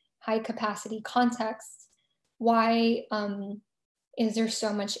these high capacity contexts, why is there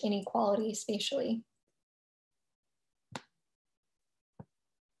so much inequality spatially?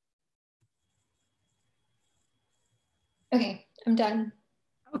 Okay, I'm done.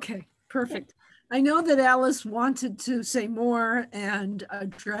 Okay, perfect. I know that Alice wanted to say more and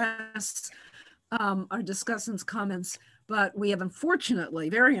address our discussants' comments, but we have unfortunately,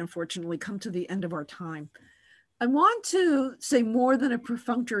 very unfortunately, come to the end of our time. I want to say more than a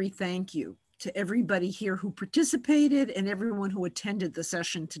perfunctory thank you to everybody here who participated and everyone who attended the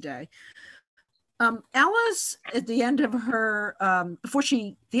session today. Alice, at the end of her,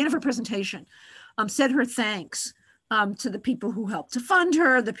 the end of her presentation, said her thanks to the people who helped to fund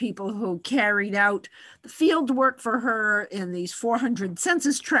her, the people who carried out the field work for her in these 400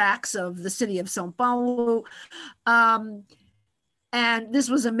 census tracts of the city of São Paulo. And this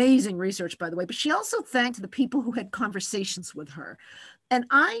was amazing research, by the way, but she also thanked the people who had conversations with her. And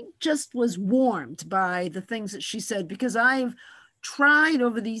I just was warmed by the things that she said, because I've tried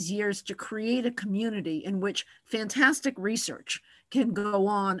over these years to create a community in which fantastic research can go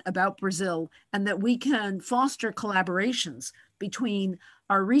on about Brazil, and that we can foster collaborations between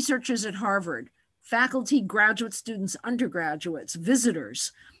our researchers at Harvard, faculty, graduate students, undergraduates,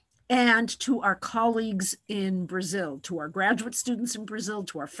 visitors, and to our colleagues in Brazil, to our graduate students in Brazil,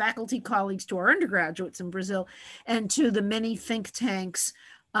 to our faculty colleagues, to our undergraduates in Brazil, and to the many think tanks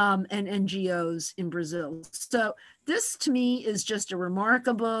and NGOs in Brazil. So this to me is just a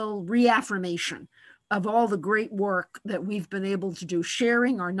remarkable reaffirmation of all the great work that we've been able to do,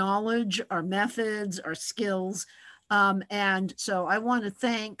 sharing our knowledge, our methods, our skills. And so I want to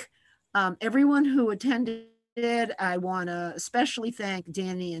thank everyone who attended. I want to especially thank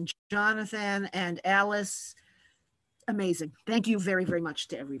Danny and Jonathan and Alice. Amazing. Thank you very, very much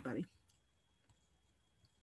to everybody.